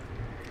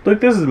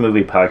 Look, this is a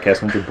movie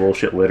podcast, not your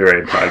bullshit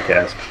literary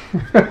podcast.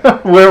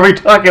 Where we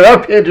talking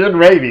about pigeon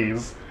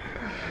rabies?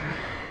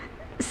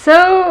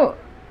 So,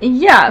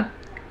 yeah.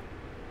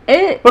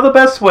 Well, the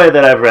best way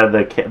that I've read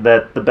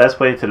the best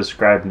way to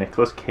describe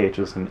Nicolas Cage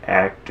as an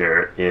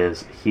actor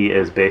is he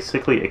is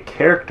basically a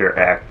character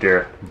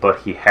actor, but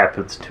he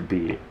happens to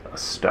be a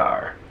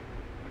star.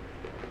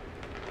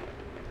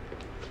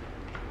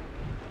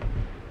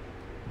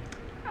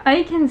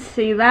 I can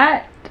see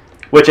that.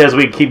 Which, as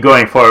we keep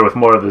going forward with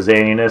more of the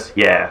zaniness,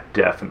 yeah,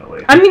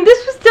 definitely. I mean,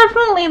 this was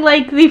definitely,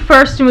 like, the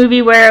first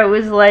movie where it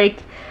was, like,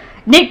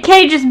 Nick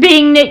Cage is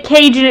being Nick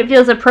Cage and it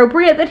feels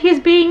appropriate that he's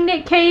being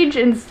Nick Cage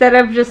instead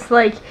of just,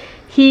 like,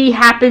 he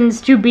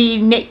happens to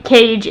be Nick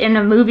Cage in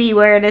a movie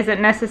where it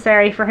isn't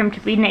necessary for him to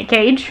be Nick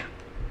Cage.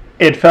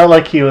 It felt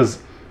like he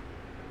was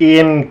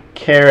in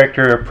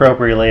character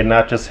appropriately and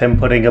not just him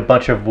putting a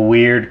bunch of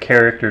weird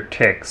character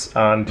tics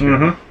onto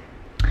him.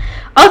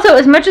 Also,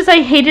 as much as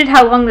I hated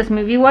how long this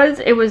movie was,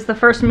 it was the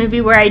first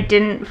movie where I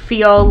didn't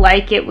feel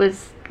like it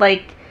was,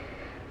 like,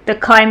 the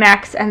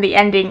climax and the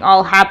ending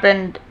all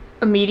happened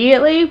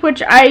immediately,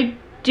 which I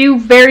do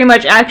very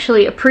much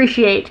actually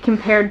appreciate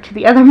compared to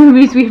the other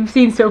movies we've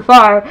seen so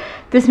far.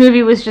 This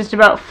movie was just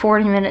about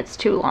 40 minutes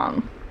too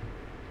long.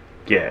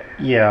 Yeah.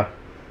 Yeah.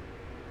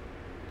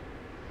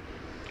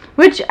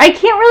 Which I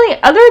can't really,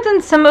 other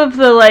than some of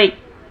the, like,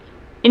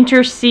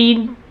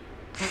 intercede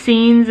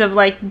scenes of,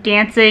 like,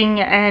 dancing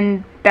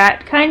and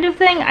that kind of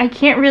thing, I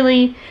can't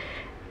really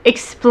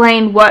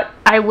explain what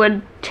I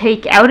would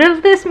take out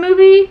of this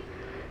movie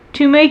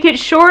to make it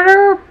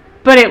shorter,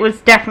 but it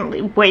was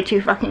definitely way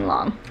too fucking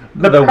long.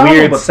 The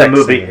weird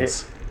sex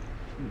scenes.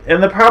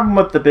 And the problem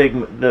with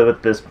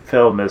with this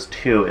film is,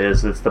 too,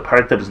 is it's the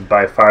part that is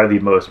by far the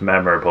most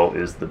memorable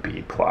is the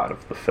B plot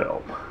of the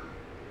film.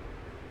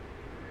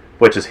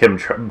 Which is him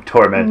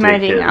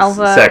tormenting his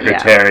Alva,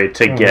 secretary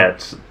to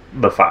get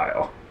the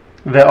file.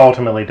 That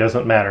ultimately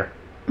doesn't matter.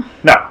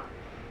 No.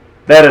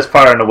 That is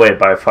far and away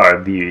by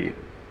far the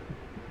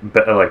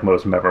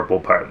most memorable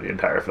part of the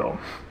entire film.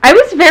 I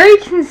was very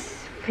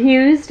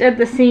confused at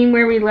the scene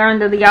where we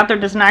learned that the author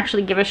doesn't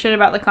actually give a shit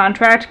about the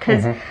contract,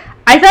 because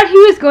I thought he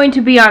was going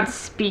to be on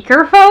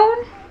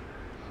speakerphone.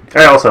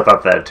 I also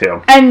thought that,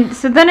 too. And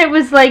so then it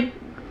was like,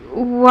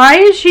 why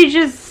is she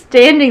just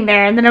standing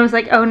there? And then I was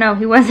like, oh no,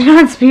 he wasn't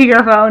on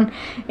speakerphone.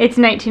 It's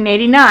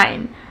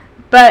 1989.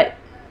 But,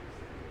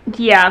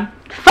 yeah.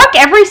 Fuck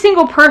every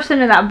single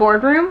person in that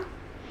boardroom.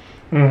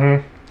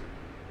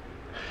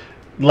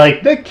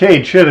 Like, Nick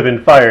Cage should have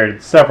been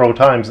fired several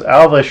times.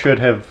 Alva should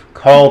have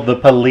called the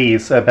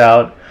police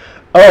about,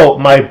 oh,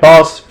 my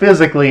boss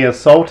physically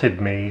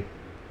assaulted me.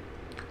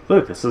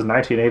 Look, this is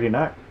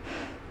 1989.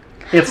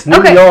 It's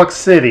New York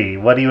City.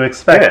 What do you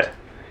expect? Yeah.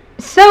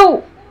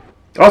 So...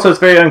 Also, it's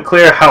very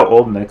unclear how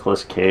old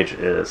Nicolas Cage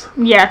is.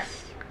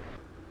 Yes.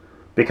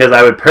 Because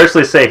I would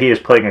personally say he is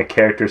playing a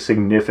character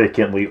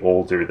significantly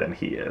older than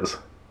he is.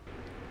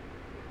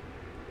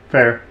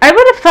 Fair. I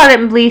would have thought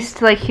at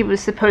least like he was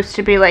supposed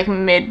to be like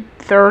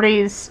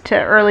mid-30s to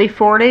early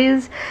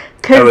 40s.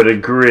 I would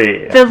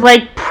agree. The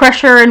like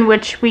pressure in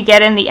which we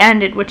get in the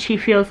end, in which he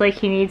feels like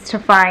he needs to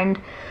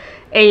find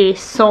a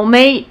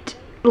soulmate,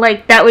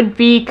 like that would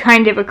be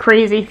kind of a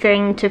crazy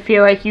thing to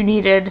feel like you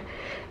needed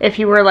if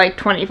you were like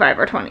 25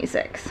 or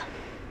 26.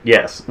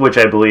 Yes, which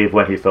I believe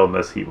when he filmed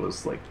this he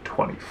was like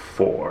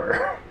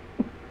 24.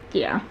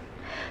 Yeah.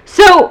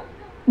 So,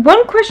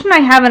 one question I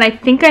have, and I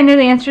think I know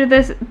the answer to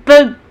this,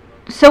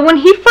 so when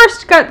he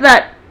first got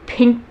that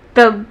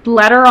the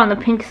letter on the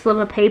pink slip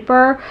of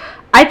paper,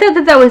 I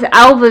thought that was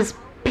Alva's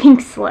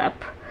pink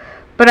slip.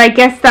 But I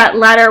guess that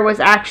letter was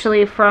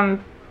actually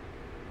from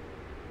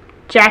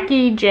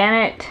Jackie,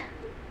 Janet,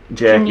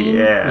 Janine?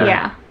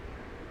 Yeah.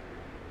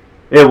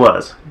 It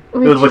was. It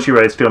was what she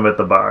writes to him at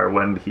the bar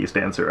when he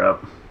stands her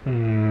up.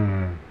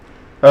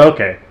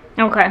 Okay.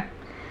 Okay.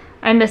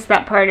 I missed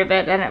that part of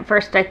it, and at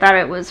first I thought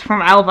it was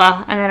from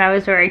Alva, and then I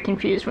was very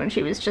confused when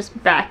she was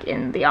just back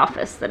in the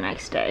office the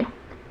next day.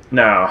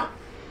 No.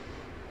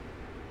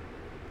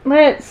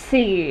 Let's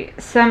see.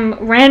 Some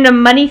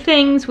random money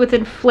things. With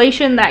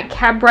inflation, that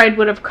cab ride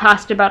would have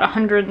cost about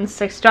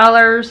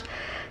 $106.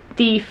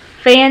 The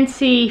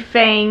fancy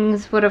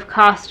fangs would have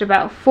cost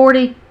about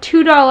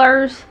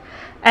 $42.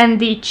 And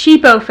the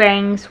cheapo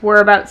fangs were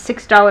about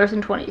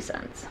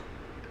 $6.20.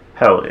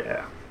 Hell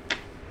yeah.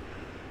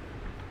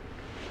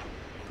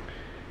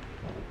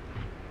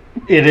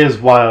 It is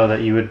wild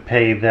that you would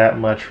pay that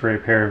much for a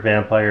pair of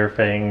vampire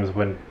fangs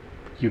when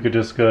you could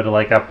just go to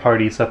like a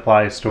party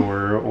supply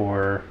store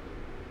or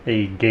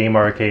a game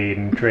arcade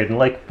and trade in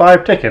like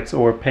 5 tickets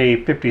or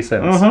pay 50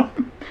 cents.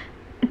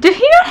 Did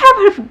he not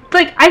have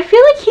I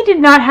feel like he did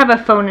not have a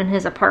phone in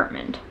his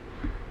apartment.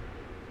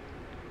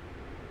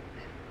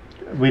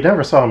 We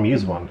never saw him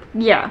use one.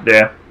 Yeah.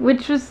 Yeah.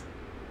 Which was,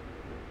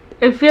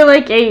 I feel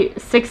like a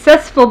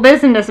successful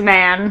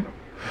businessman.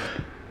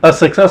 A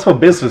successful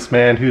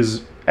businessman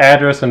whose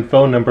address and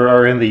phone number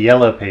are in the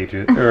yellow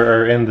pages,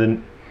 or are in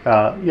the,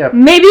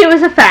 Maybe it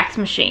was a fax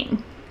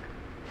machine.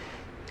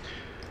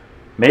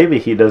 Maybe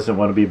he doesn't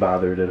want to be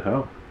bothered at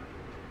home.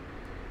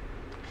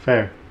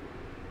 Fair.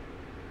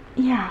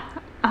 Yeah.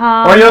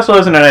 Or he also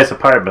lives in a nice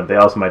apartment. They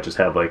also might just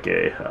have like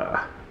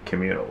a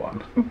communal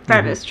one.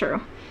 That is true.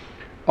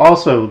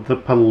 Also, the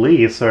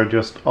police are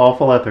just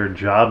awful at their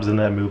jobs in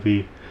that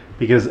movie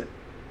because,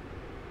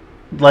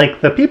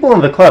 like, the people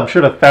in the club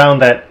should have found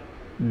that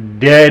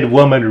dead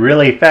woman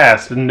really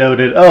fast and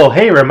noted, oh,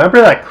 hey, remember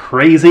that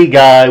crazy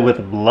guy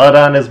with blood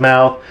on his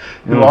mouth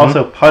who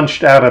also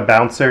punched out a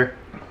bouncer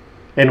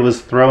and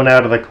was thrown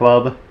out of the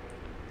club?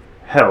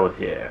 Hell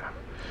yeah.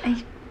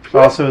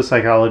 Also a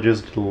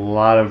psychologist did a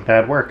lot of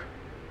bad work.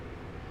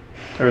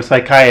 Or a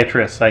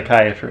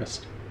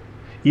psychiatrist.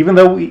 Even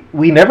though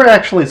we never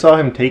actually saw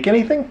him take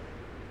anything?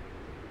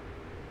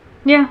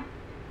 Yeah.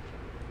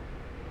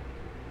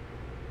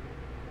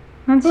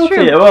 That's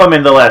true. Yeah, well, I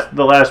mean, the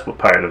last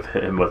part of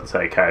him with the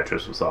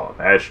psychiatrist was all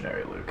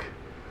imaginary, Luke.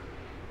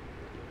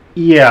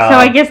 Yeah. So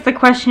I guess the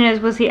question is,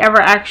 was he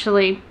ever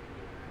actually...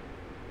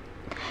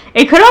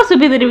 It could also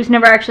be that he was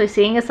never actually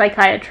seeing a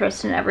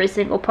psychiatrist, and every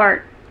single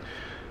part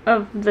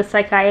of the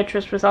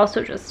psychiatrist was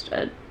also just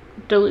a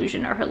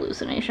delusion or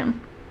hallucination.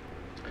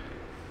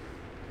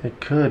 It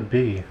could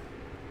be.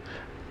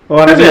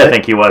 Well, I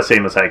think he was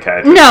seeing the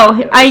psychiatrist.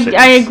 No,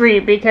 I agree,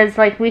 because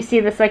we see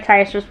the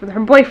psychiatrist with her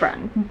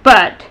boyfriend,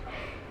 but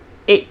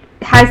it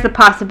has the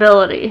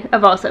possibility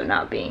of also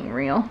not being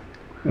real.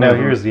 Now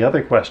here's the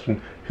other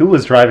question. Who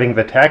was driving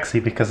the taxi,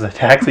 because the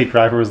taxi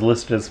driver was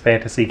listed as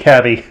fantasy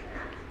cabbie?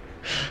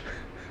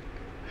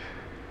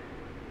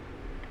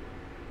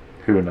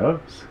 Who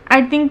knows?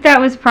 I think that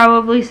was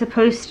probably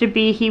supposed to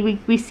be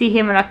we see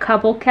him in a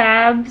couple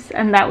cabs,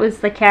 and that was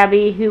the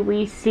cabbie who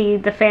we see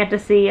the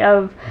fantasy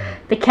of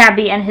the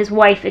cabbie and his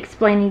wife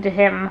explaining to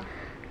him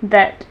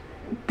that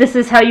this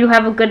is how you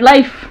have a good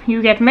life.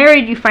 You get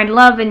married, you find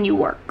love, and you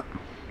work.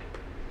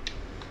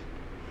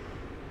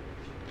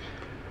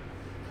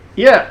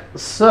 Yeah,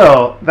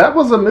 so that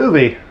was a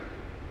movie.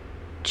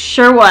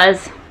 Sure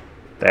was.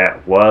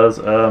 That was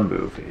a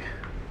movie.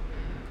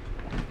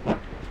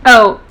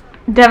 Oh,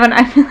 Devin,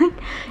 I feel like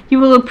you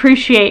will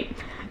appreciate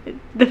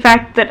the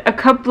fact that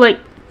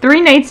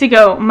 3 nights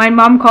ago, my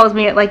mom calls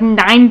me at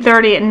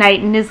 9:30 at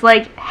night and is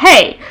like,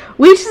 hey,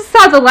 we just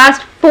saw the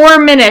last 4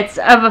 minutes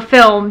of a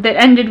film that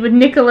ended with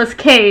Nicolas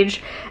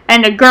Cage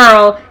and a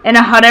girl in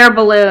a hot air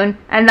balloon,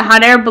 and the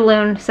hot air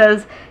balloon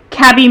says,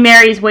 cabbie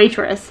marries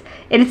waitress.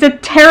 It is a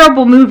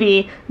terrible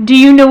movie. Do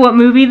you know what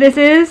movie this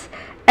is?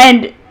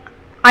 And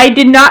I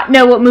did not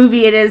know what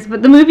movie it is,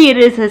 but the movie it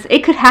is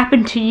It Could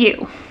Happen to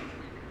You.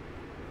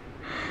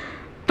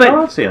 But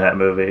I've seen that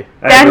movie.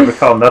 I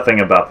recall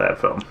nothing about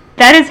that film.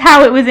 That is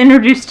how it was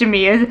introduced to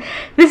me.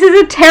 This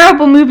is a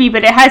terrible movie,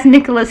 but it has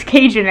Nicolas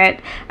Cage in it.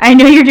 I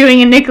know you're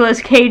doing a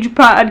Nicolas Cage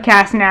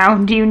podcast now.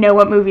 Do you know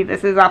what movie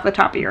this is off the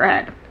top of your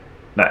head?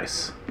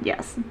 Nice.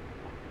 Yes.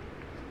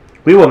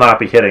 We will not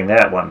be hitting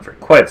that one for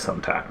quite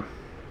some time.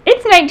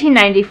 It's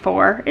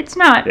 1994. It's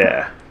not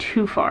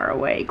too far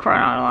away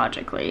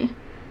chronologically.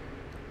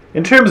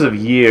 In terms of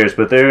years,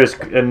 but there is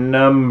a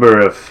number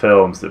of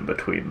films in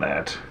between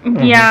that.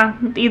 Yeah,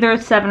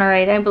 either 7 or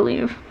 8, I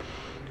believe.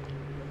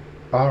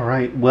 All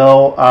right.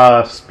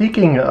 Well,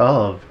 speaking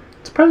of,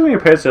 it's surprising your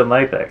parents didn't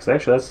like that, because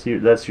actually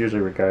that's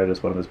usually regarded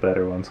as one of his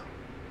better ones.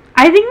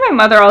 I think my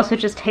mother also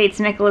just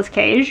hates Nicolas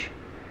Cage.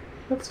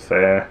 That's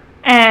fair.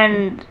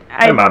 And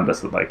my mom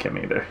doesn't like him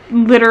either.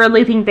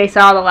 Literally think they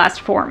saw the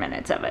last 4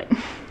 minutes of it.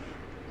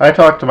 I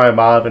talked to my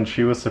mom, and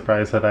she was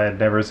surprised that I had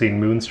never seen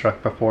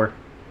Moonstruck before.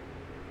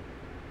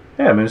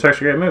 Yeah, Moonstruck's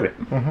a great movie.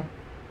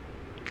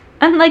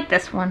 Unlike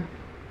this one.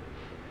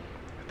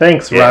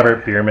 Thanks,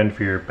 Robert Bierman,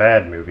 for your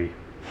bad movie.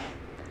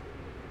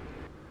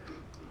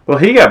 Well,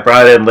 he got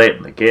brought in late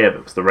in the game.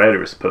 It was the writer who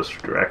was supposed to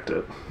direct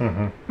it.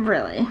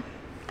 Really?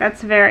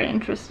 That's very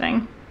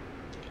interesting.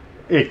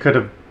 It could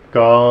have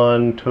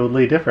gone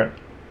totally different.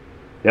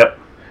 Yep.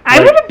 I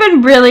would have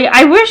been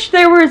I wish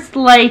there was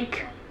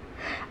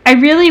I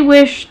really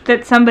wish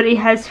that somebody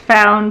has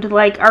found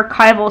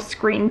archival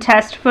screen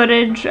test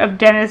footage of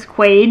Dennis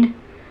Quaid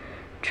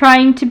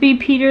trying to be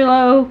Peter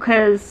Lowe,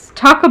 because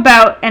talk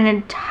about an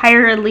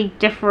entirely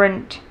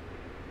different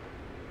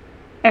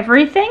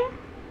everything.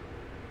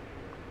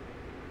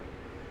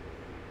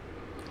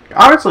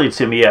 Honestly,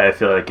 to me, I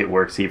feel like it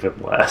works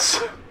even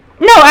less.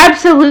 No,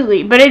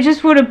 absolutely, but it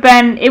just would have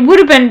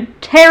been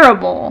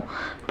terrible,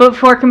 but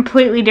for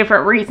completely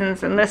different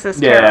reasons, and this is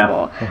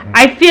terrible.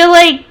 I feel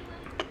like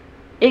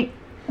it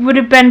would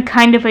have been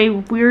kind of a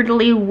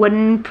weirdly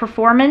wooden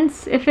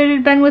performance if it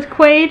had been with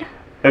Quaid.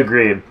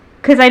 Agreed.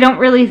 Because I don't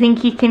really think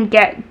he can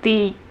get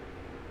the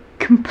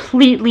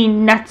completely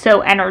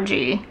nutso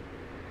energy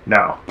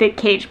that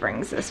Cage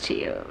brings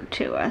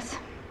to us.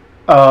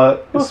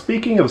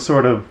 Speaking of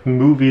sort of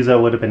movies that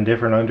would have been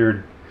different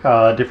under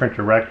different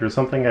directors,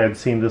 something I had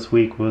seen this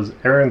week was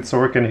Aaron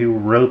Sorkin, who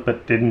wrote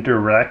but didn't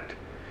direct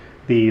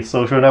The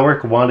Social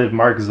Network, wanted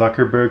Mark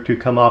Zuckerberg to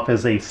come off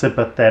as a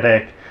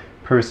sympathetic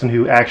person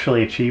who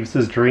actually achieves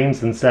his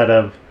dreams, instead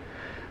of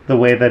the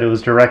way that it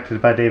was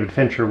directed by David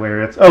Fincher,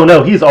 where it's, oh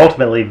no, he's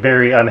ultimately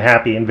very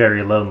unhappy and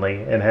very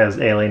lonely and has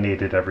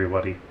alienated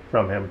everybody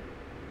from him.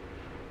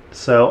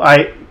 So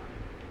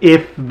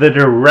if the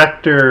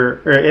writer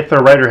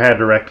had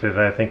directed it,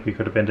 I think we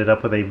could have ended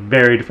up with a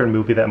very different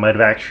movie that might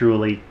have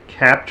actually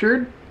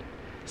captured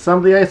some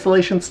of the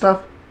isolation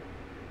stuff.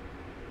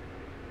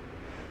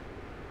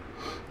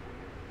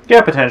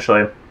 Yeah,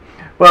 potentially.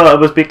 Well,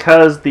 it was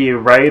because the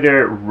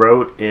writer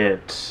wrote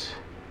it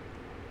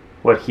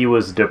when he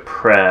was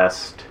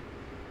depressed.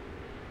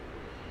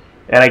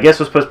 And I guess it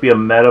was supposed to be a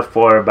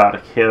metaphor about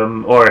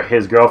him, or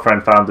his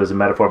girlfriend found as a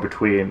metaphor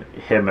between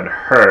him and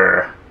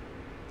her.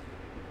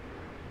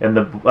 And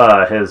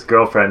his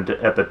girlfriend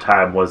at the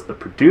time was the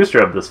producer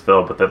of this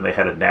film, but then they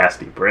had a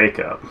nasty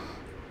breakup.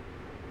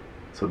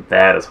 So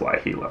that is why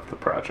he left the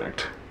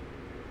project.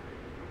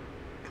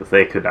 Because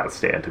they could not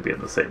stand to be in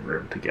the same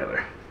room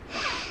together.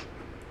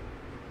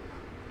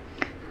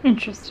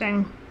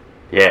 Interesting.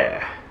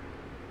 Yeah.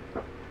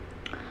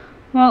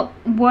 Well,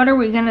 what are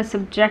we going to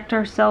subject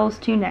ourselves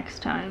to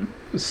next time?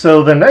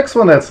 So the next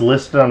one that's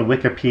listed on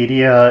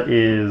Wikipedia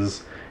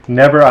is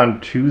Never on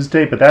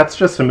Tuesday, but that's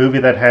just a movie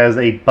that has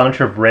a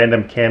bunch of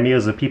random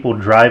cameos of people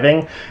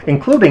driving,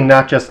 including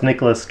not just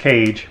Nicolas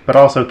Cage, but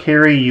also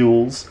Carrie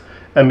Ewells,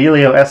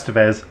 Emilio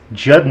Estevez,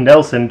 Judd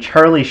Nelson,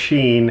 Charlie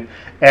Sheen,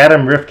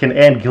 Adam Rifkin,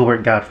 and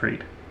Gilbert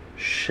Gottfried.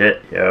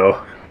 Shit,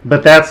 yo.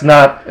 But that's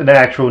not an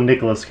actual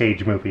Nicolas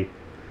Cage movie.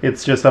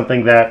 It's just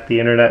something that the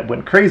internet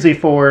went crazy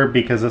for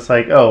because it's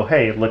like, oh,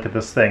 hey, look at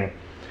this thing.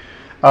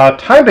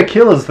 Time to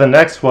Kill is the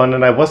next one,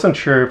 and I wasn't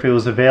sure if it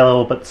was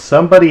available, but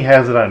somebody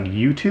has it on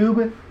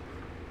YouTube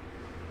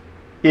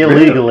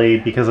illegally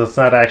because it's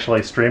not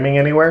actually streaming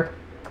anywhere.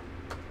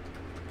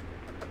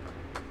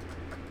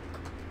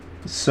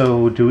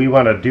 So, do we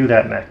want to do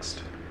that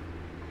next?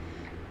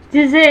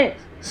 Does it...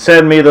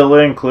 Send me the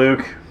link,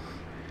 Luke.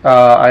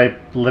 I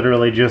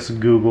literally just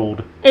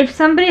Googled. If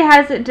somebody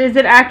has it, is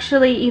it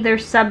actually either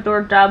subbed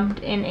or dubbed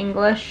in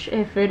English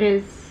if it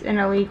is an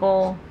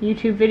illegal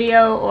YouTube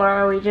video, or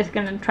are we just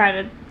going to try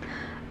to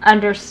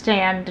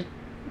understand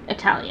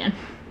Italian?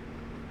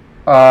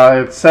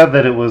 It said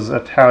that it was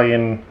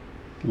Italian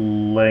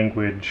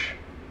language.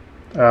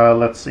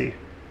 Let's see.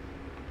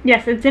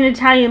 Yes, it's an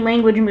Italian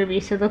language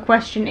movie, so the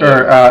question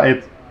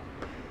is...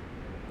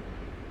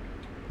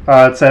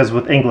 It says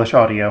with English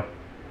audio.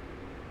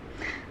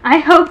 I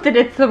hope that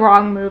it's the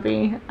wrong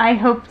movie. I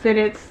hope that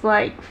it's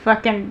like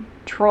fucking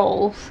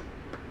Trolls.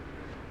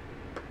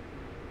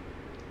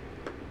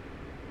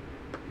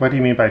 What do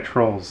you mean by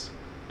Trolls?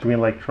 Do you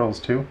mean like Trolls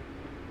 2?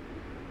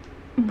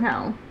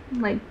 No,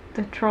 like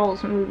the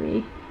Trolls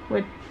movie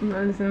with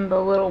those and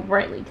the little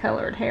brightly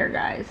colored hair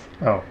guys.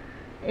 Oh.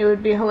 It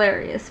would be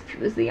hilarious if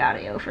it was the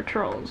audio for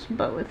Trolls,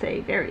 but with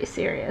a very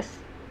serious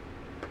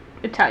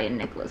Italian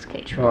Nicolas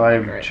Cage film. Well,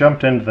 I've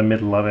jumped into the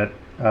middle of it.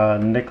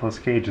 Nicolas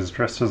Cage is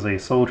dressed as a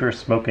soldier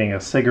smoking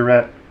a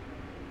cigarette.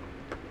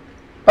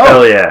 Oh!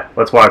 Hell yeah,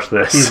 let's watch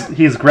this.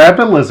 He's grabbed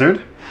a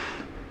lizard.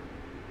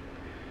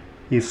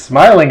 He's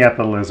smiling at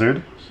the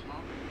lizard.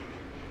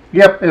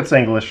 Yep, it's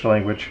English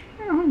language.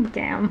 Oh,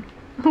 damn.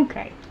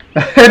 Okay.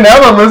 And now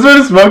the lizard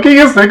is smoking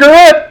a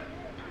cigarette!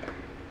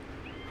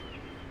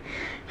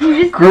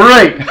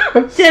 Great!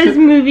 Says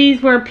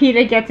movies where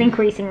PETA gets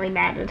increasingly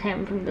mad at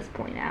him from this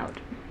point out.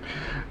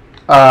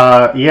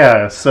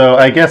 Yeah, so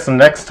I guess the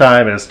next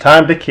time is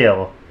Time to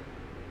Kill.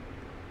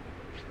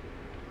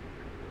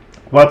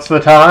 What's the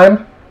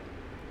time?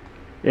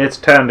 It's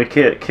time to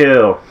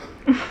kill.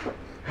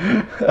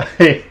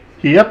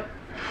 Yep.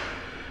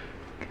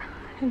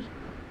 God.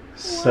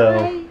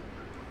 So,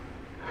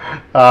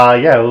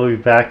 yeah, we'll be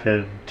back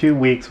in 2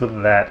 weeks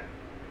with that.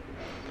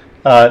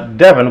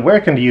 Devin,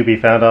 where can you be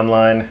found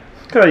online?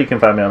 You can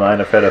find me online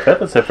at FredOFett,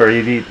 that's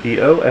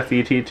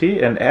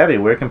FredOFETT, and Abby,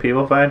 where can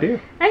people find you?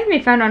 I can be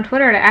found on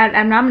Twitter at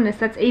Abnominous,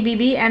 that's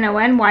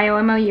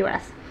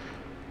ABBNONYOMOUS.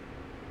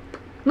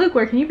 Luke,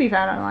 where can you be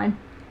found online?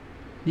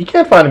 You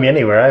can't find me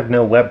anywhere. I have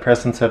no web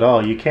presence at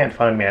all. You can't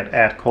find me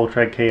at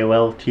Coltreg,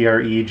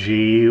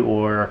 KOLTREG,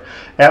 or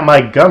at my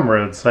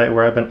Gumroad site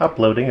where I've been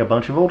uploading a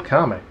bunch of old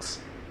comics.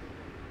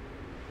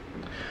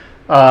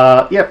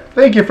 Yep,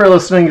 thank you for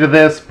listening to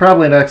this.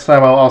 Probably next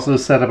time I'll also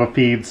set up a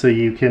feed so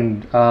you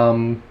can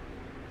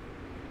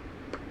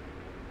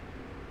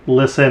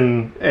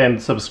listen and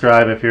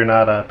subscribe if you're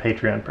not a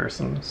Patreon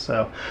person.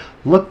 So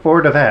look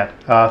forward to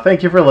that.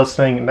 Thank you for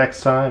listening. Next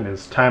time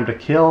is Time to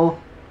Kill.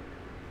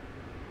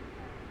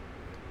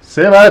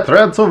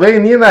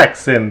 Semi-Transylvanian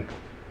accent.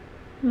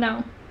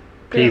 No.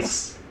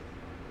 Peace.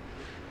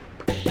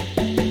 Ew.